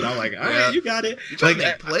happen." I'm like, "All right, you got it." You're trying to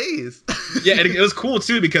make plays. And it was cool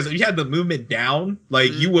too because if you had the movement down,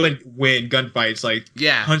 like you wouldn't win gunfights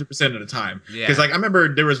 100% of the time. Because like I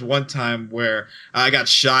remember there was one time where I got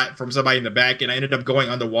shot from somebody in the back, and I ended up going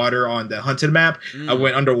underwater on the hunted map. I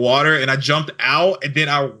went underwater and I jumped out. And then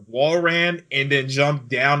I wall ran and then jumped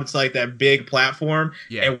down to like that big platform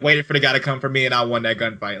and waited for the guy to come for me, and I won that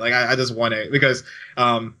gunfight. Like I just won it because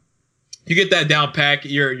you get that down pack,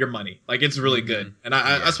 your money. Like it's really good. And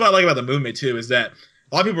that's what I like about the movement too, is that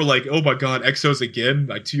a lot of people are like, "Oh my god, Exos again,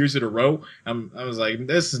 like 2 years in a row." I was like,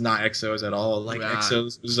 this is not Exos at all. Like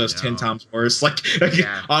Exos was just 10 times worse. Like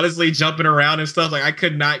honestly, jumping around and stuff, like I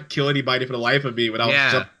could not kill anybody for the life of me without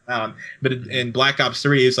jumping around. But in Black Ops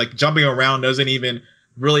 3, it's like jumping around doesn't even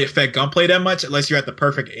really affect gunplay that much unless you're at the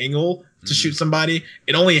perfect angle to shoot somebody.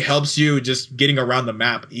 It only helps you just getting around the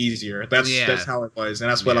map easier. That's how it was,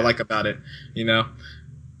 and that's what I like about it. You know.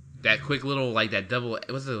 That quick little, like, that double,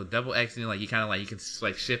 what's it, double X, you know, like, you kind of, like, you can,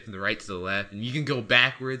 like, shift from the right to the left, and you can go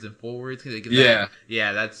backwards and forwards.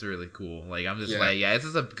 That's really cool. Like, I'm just like, this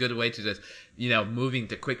is a good way to just, you know, moving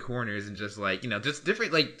to quick corners and just, like, you know, just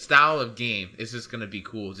different, like, style of game. It's just going to be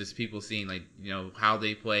cool. Just people seeing, like, you know, how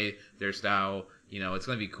they play, their style, you know, it's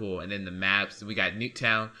going to be cool. And then the maps, we got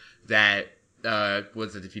Nuketown that,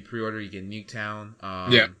 if you pre-order, you get Nuketown.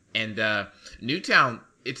 And, Nuketown,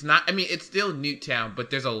 it's not. I mean, it's still Nuketown,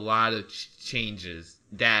 but there's a lot of changes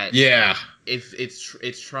that.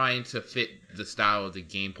 It's trying to fit the style of the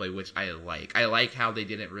gameplay, which I like. I like how they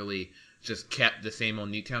didn't really just kept the same old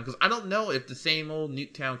Nuketown, because I don't know if the same old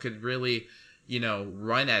Nuketown could really, you know,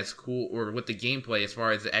 run as cool or with the gameplay as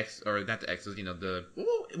far as the X, or not the Exos. You know,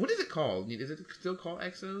 what is it called? Is it still called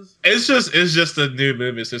Exos? It's just a new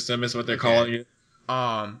movement system. Is what they're calling it.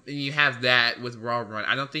 And you have that with Raw Run.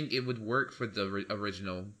 I don't think it would work for the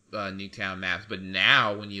original Nuketown maps, but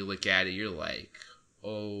now when you look at it, you're like,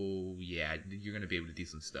 oh yeah, you're gonna be able to do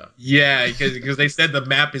some stuff. Yeah, because they said the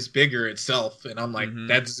map is bigger itself, and I'm like,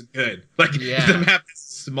 that's good. Like the map is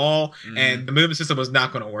small, and the movement system was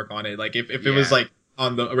not going to work on it. Like if it was like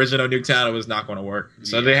on the original Nuketown, it was not going to work.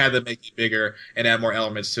 So they had to make it bigger and add more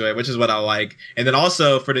elements to it, which is what I like. And then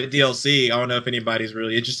also for the DLC, I don't know if anybody's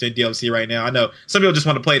really interested in DLC right now. I know some people just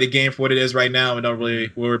want to play the game for what it is right now and don't really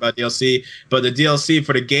worry about DLC. But the DLC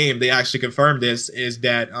for the game, they actually confirmed this, is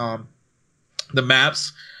that the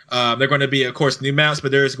maps, they're going to be, of course, new maps,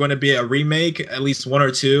 but there's going to be a remake, at least one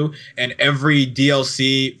or two, and every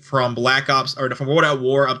DLC from Black Ops, or from World at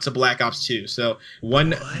War up to Black Ops 2. So one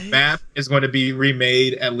map is going to be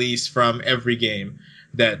remade, at least from every game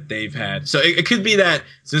that they've had. So it could be that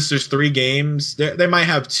since there's 3 games, they might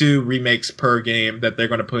have 2 remakes per game that they're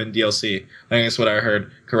going to put in DLC. I think that's what I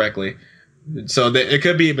heard correctly. So it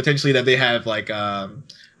could be potentially that they have like,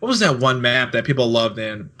 what was that one map that people loved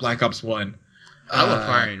in Black Ops 1? I love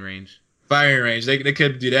Firing Range. Firing Range. They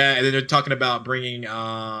could do that. And then they're talking about bringing,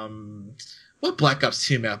 what Black Ops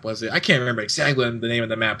 2 map was it? I can't remember exactly what the name of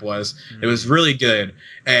the map was. It was really good.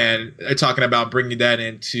 And they're talking about bringing that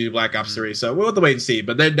into Black Ops 3. So we'll have to wait and see.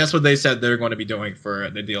 But that's what they said they're going to be doing for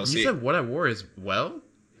the DLC. You said World at War as well?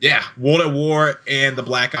 Yeah. World at War and the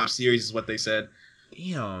Black Ops series is what they said.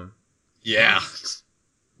 Damn. Yeah.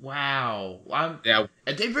 Wow.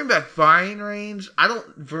 If they bring back Firing Range,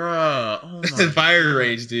 bruh. Oh my Firing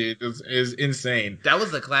Range, dude, is insane. That was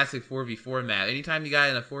the classic 4v4 map. Anytime you got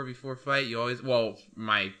in a 4v4 fight, you always,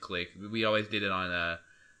 my clique, we always did it on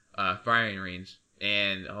Firing Range.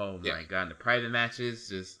 And, oh my god, in the private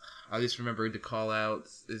matches, I just remember the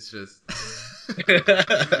call-outs. It's just...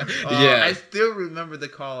 I still remember the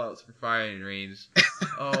call-outs for Firing Range.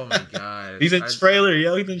 Oh my god. god. He's in trailer,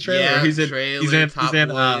 yo. He's in trailer. Yeah, he's in trailer, he's in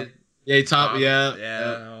yeah, top, yeah.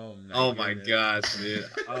 Yeah. Oh my gosh, dude.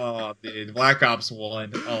 Oh, dude. Black Ops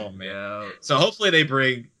 1. Oh, man. Yeah. So hopefully they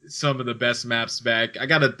bring some of the best maps back. I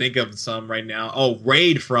got to think of some right now. Oh,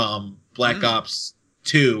 Raid from Black Ops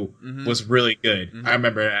 2 was really good. I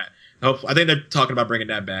remember that. I think they're talking about bringing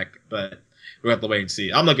that back, but we'll have to wait and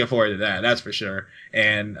see. I'm looking forward to that. That's for sure.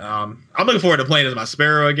 And I'm looking forward to playing as my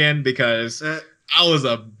Sparrow again because I was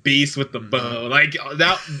a beast with the bow. Like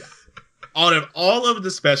that. Out of all of the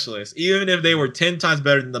specialists, even if they were 10 times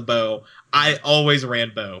better than the bow, I always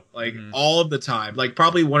ran bow. Like all of the time. Like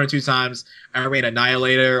probably 1 or 2 times I ran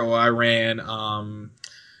Annihilator or I ran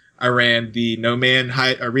the No Man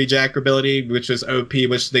Rejack ability, which was OP,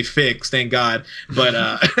 which they fixed, thank God. But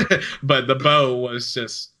but the bow was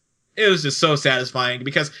just so satisfying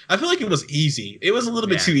because I feel like it was easy. It was a little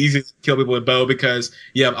bit too easy to kill people with bow because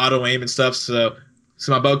you have auto aim and stuff. So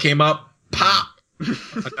my bow came up, pop.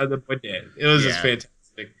 Another boy dead. It was just fantastic.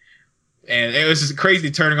 And it was just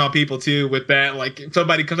crazy turning on people too with that. Like if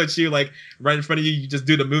somebody comes at you like right in front of you, you just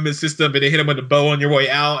do the movement system and they hit them with the bow on your way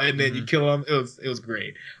out and then you kill them. It was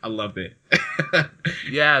great. I loved it.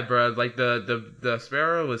 Yeah, bro. Like the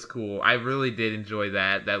Sparrow was cool. I really did enjoy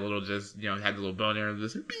that. That little just had the little bone there and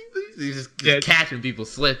just catching people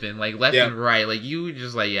slipping like left and right. Like you were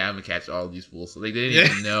just like I'm gonna catch all these fools. So they didn't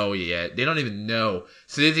even know yet. They don't even know.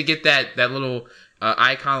 So did you get that little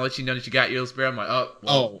icon let you know that you got your Sparrow? I'm like,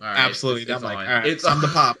 all right, absolutely. I'm like, all right, it's time to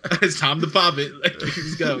pop. It's time to pop it. Like,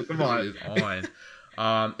 let's go. Come on. It's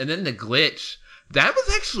on. And then the glitch. That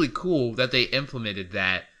was actually cool that they implemented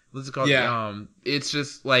that. What's it called? Yeah. It's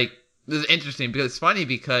just like this is interesting because it's funny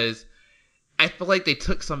because I feel like they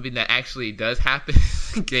took something that actually does happen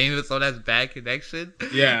in game if someone has bad connection.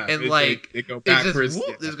 Yeah. And it go backwards.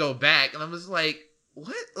 Just go back. And I'm just like,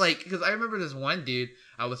 what? Like, because I remember this one dude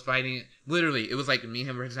I was fighting. Literally, it was like me and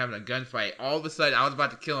him were just having a gunfight. All of a sudden, I was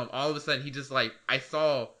about to kill him. All of a sudden, he just like I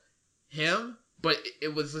saw him, but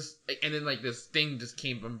it was just, and then like this thing just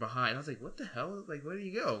came from behind. I was like, what the hell? Like, where did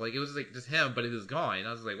he go? Like, it was like just him, but it was gone. And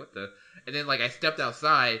I was like, what the? And then like I stepped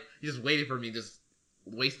outside. He just waited for me, just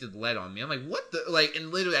wasted lead on me. I'm like, what the? Like,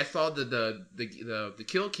 and literally, I saw the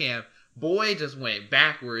kill cam. Boy just went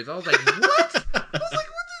backwards. I was like, what? I was like,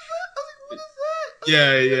 what is that?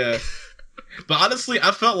 Yeah. But honestly,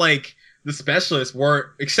 I felt like the specialists weren't,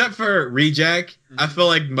 except for Rejack, I feel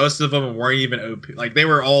like most of them weren't even OP. Like, they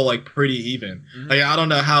were all, like, pretty even. Like, I don't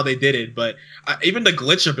know how they did it, but even the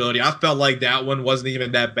glitch ability, I felt like that one wasn't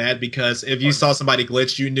even that bad because if you saw somebody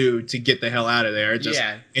glitch, you knew to get the hell out of there.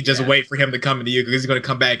 Just wait for him to come into you because he's going to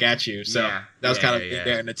come back at you. So that was kind of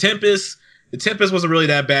there. And the Tempest wasn't really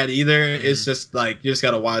that bad either. It's just, like, you just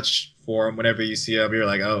got to watch for him whenever you see him. You're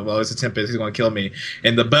like, oh, well, it's a Tempest. He's going to kill me.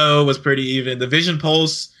 And the bow was pretty even. The Vision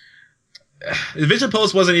Pulse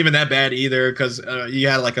wasn't even that bad either because you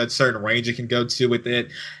had like a certain range you can go to with it.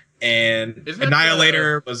 And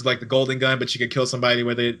Annihilator was like the golden gun, but you could kill somebody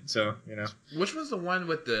with it. So, Which was the one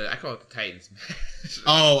with I call it the Titans.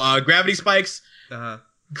 Gravity Spikes.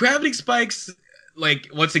 Gravity Spikes, like,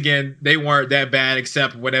 once again, they weren't that bad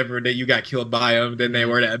except whenever that you got killed by them, then they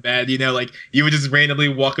were that bad. Like, you would just randomly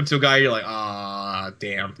walk up to a guy, you're like,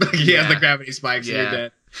 damn. He has the Gravity Spikes, and you're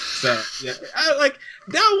dead. So, yeah.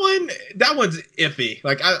 That one's iffy.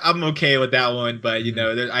 Like, I'm okay with that one, but,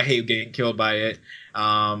 I hate getting killed by it.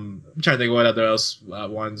 I'm trying to think of what other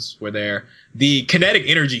ones were there. The kinetic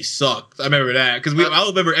energy sucked. I remember that. Because I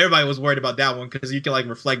remember everybody was worried about that one because you can, like,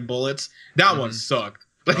 reflect bullets. That one sucked.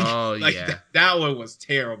 That one was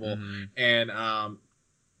terrible. And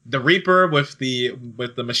the Reaper with the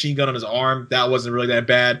machine gun on his arm, that wasn't really that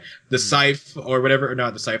bad. The Scythe or whatever, or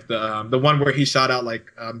not the Scythe, the one where he shot out like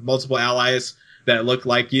multiple allies that looked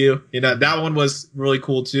like you. That one was really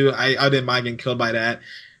cool too. I didn't mind getting killed by that.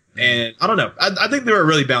 And I don't know. I think they were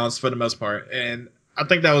really balanced for the most part, and I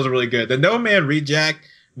think that was really good. The No Man Rejack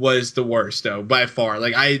was the worst though, by far.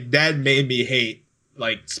 Like that made me hate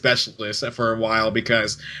like specialists for a while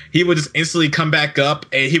because he would just instantly come back up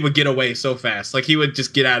and he would get away so fast. Like he would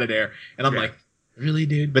just get out of there. And I'm like, really,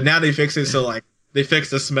 dude? But now they fix it. So like they fix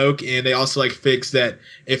the smoke and they also like fix that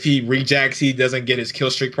if he rejacks, he doesn't get his kill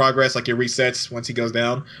streak progress. Like it resets once he goes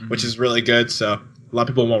down, which is really good. So a lot of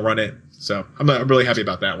people won't run it. So I'm really happy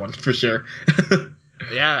about that one for sure.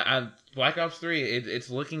 Black Ops 3, it's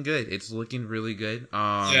looking good. It's looking really good.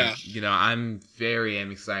 I'm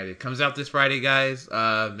excited. It comes out this Friday, guys.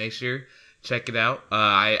 Make sure check it out.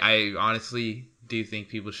 I honestly do think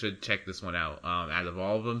people should check this one out. Out of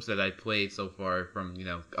all of them that I played so far, from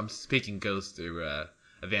I'm speaking Ghost through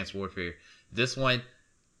Advanced Warfare, this one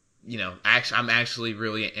I'm actually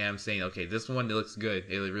really am saying, okay, this one, it looks good.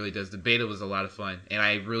 It really does. The beta was a lot of fun, and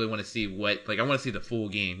I really want to see I want to see the full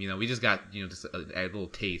game. We just got, just a little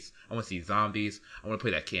taste. I want to see zombies. I want to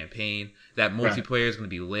play that campaign. That multiplayer is going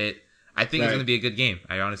to be lit. I think it's going to be a good game.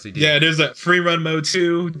 I honestly do. Yeah, there's a free run mode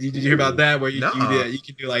too. Did you hear about that? Where you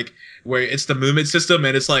can do like where it's the movement system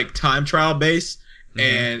and it's like time trial based. Mm-hmm.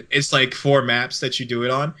 And it's like 4 maps that you do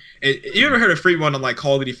it on. You ever heard of free one on like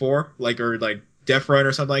Call of Duty 4, or like Death Run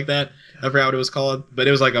or something like that? I forgot what it was called, but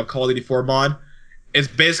it was like a Call of Duty 4 mod. It's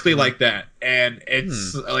basically like that, and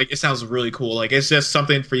it's like it sounds really cool. Like it's just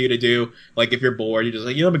something for you to do. Like if you're bored, you just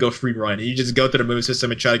let me go free run. And you just go through the movement system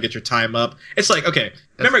and try to get your time up. It's like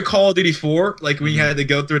remember Call of Duty 4? Like when you had to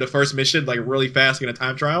go through the first mission like really fast in a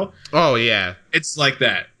time trial. Oh yeah, it's like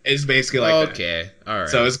that. It's basically like that. Okay, all right.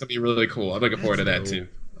 So it's gonna be really cool. I'm looking forward to that too.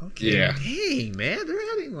 Okay. Yeah. Dang, man, they're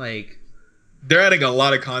adding a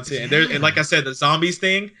lot of content, and like I said, the zombies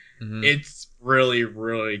thing, it's really,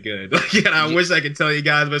 really good. I wish I could tell you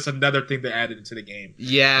guys, but it's another thing that added into the game.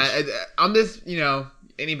 Yeah, I'm just,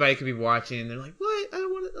 anybody could be watching, and they're like, "What? I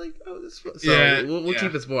don't want to this." So we'll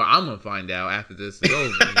keep it spoiled. I'm gonna find out after this.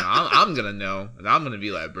 I'm gonna know, and I'm gonna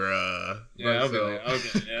be like, "Bruh." Yeah,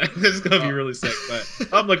 it's gonna be really sick. But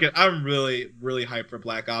I'm really, really hyped for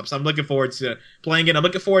Black Ops. I'm looking forward to playing it. I'm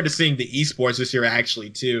looking forward to seeing the esports this year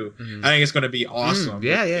actually too. I think it's gonna be awesome.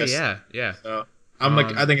 Yeah. So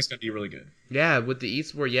I think it's gonna be really good. Yeah, with the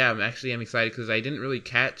esport, I'm excited because I didn't really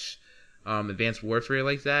catch Advanced Warfare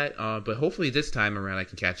like that, but hopefully this time around I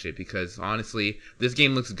can catch it because honestly, this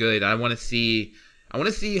game looks good. I want to see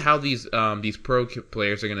how these pro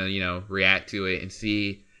players are gonna react to it and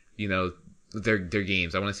see their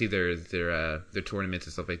games. I want to see their tournaments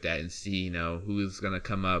and stuff like that, and see who's gonna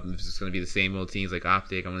come up. If it's gonna be the same old teams like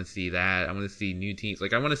Optic. I want to see that. I want to see new teams.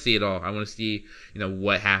 I want to see it all. I want to see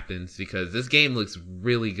what happens because this game looks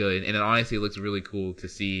really good, and it honestly looks really cool to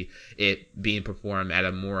see it being performed at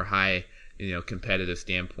a more high competitive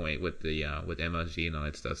standpoint with the with MLG and all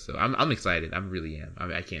that stuff. So I'm excited. I really am.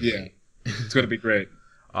 I can't wait. It's gonna be great.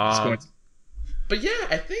 But yeah,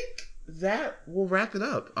 I think that will wrap it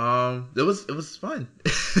up. It was fun.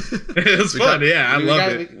 It was fun. I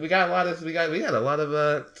loved it. We got a lot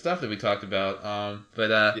of stuff that we talked about.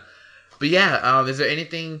 But yeah. Is there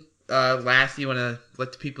anything last you want to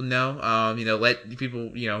let the people know? Let people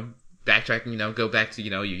backtrack. Go back to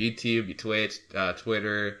your YouTube, your Twitch,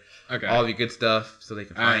 Twitter. Okay. All of your good stuff so they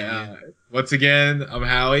can find you. Once again, I'm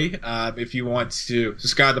Howie. If you want to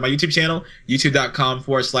subscribe to my YouTube channel,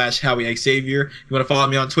 youtube.com/HowiExSavioR. If you want to follow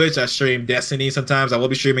me on Twitch, I stream Destiny sometimes. I will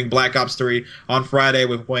be streaming Black Ops 3 on Friday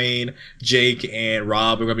with Wayne, Jake, and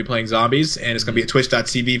Rob. We're going to be playing zombies, and it's going to be at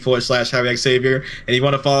twitch.tv/HowiExSavioR. And if you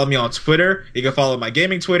want to follow me on Twitter, you can follow my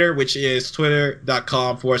gaming Twitter, which is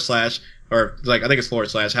twitter.com/ or I think it's /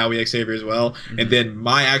 HowiExSavioR as well. And then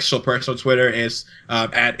my actual personal Twitter is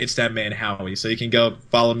at It's That Man Howie. So you can go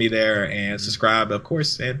follow me there and subscribe, of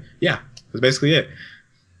course. And yeah, that's basically it.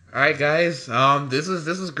 All right, guys. This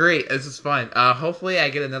was great. This is fun. Hopefully I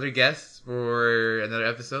get another guest for another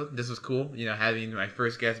episode. This was cool. Having my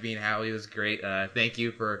first guest being Howie was great. Thank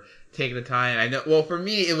you for taking the time. I know. Well, for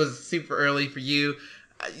me, it was super early. For you,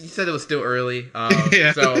 you said it was still early,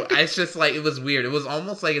 so it's just it was weird. It was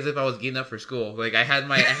almost like as if I was getting up for school. I had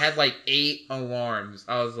 8 alarms.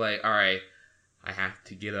 I was like, all right, I have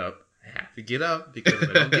to get up. Because if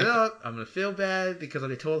I don't get up, I'm gonna feel bad because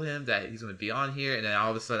I told him that he's gonna be on here, and then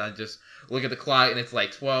all of a sudden I just look at the clock and it's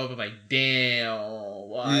 12. I'm like, damn,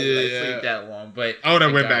 why did I sleep that long? But I would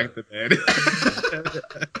have went back to bed.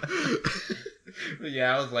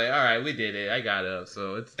 Yeah, I was like, all right, we did it. I got up,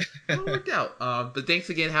 so it worked out. But thanks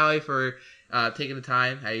again, Howie, for taking the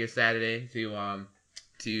time out of your Saturday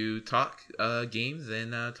to talk games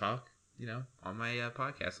and talk, on my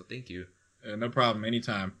podcast. So thank you. No problem.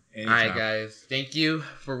 Anytime. All right, guys. Thank you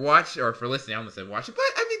for watching or for listening. I almost said watching, but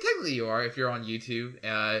I mean technically you are if you're on YouTube,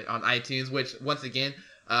 on iTunes. Which once again,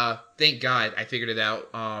 thank God I figured it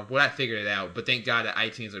out. Well, I figured it out, but thank God that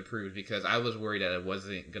iTunes approved because I was worried that it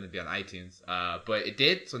wasn't going to be on iTunes. But it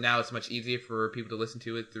did, so now it's much easier for people to listen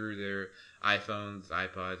to it through their iPhones,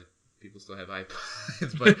 iPods. People still have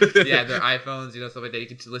iPods, but yeah, their iPhones, stuff like that. You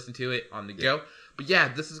can listen to it on the go. But yeah,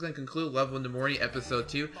 this is going to conclude Level in the Morning, episode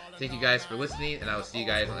 2. Thank you guys for listening, and I will see you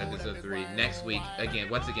guys on episode 3 next week.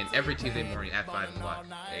 Once again, every Tuesday morning at 5 o'clock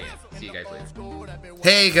a.m. See you guys later.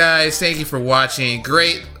 Hey guys, thank you for watching.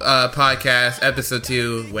 Great podcast. Episode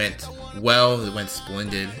 2 went well. It went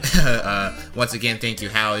splendid. Once again, thank you,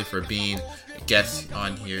 Howie, for being a guest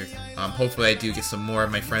on here. Hopefully I do get some more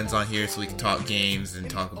of my friends on here so we can talk games and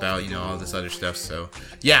talk about, all this other stuff. So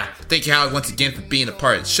yeah, thank you, Howie, once again for being a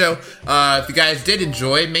part of the show. If you guys did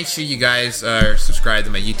enjoy, make sure you guys are subscribed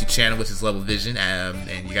to my YouTube channel, which is Level Vision,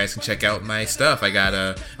 and you guys can check out my stuff.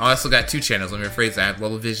 I also got 2 channels. Let me rephrase that. I have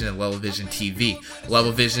Level Vision and Level Vision TV.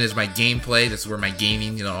 Level Vision is my gameplay. This is where my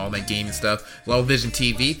gaming, all my gaming stuff. Level Vision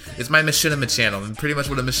TV is my machinima channel, and pretty much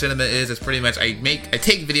what a machinima is pretty much I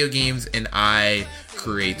take video games and I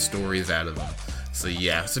create stories out of them. So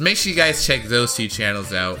yeah, so make sure you guys check those 2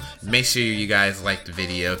 channels out. Make sure you guys like the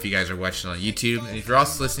video if you guys are watching on YouTube. And if you're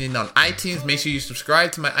also listening on iTunes, make sure you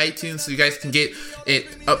subscribe to my iTunes so you guys can get it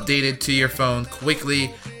updated to your phone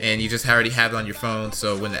quickly. And you just already have it on your phone,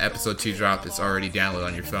 so when the episode 2 drops, it's already downloaded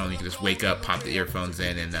on your phone. You can just wake up, pop the earphones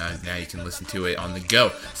in, and now you can listen to it on the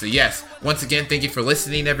go. So yes, once again, thank you for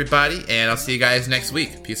listening, everybody, and I'll see you guys next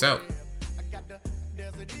week. Peace out.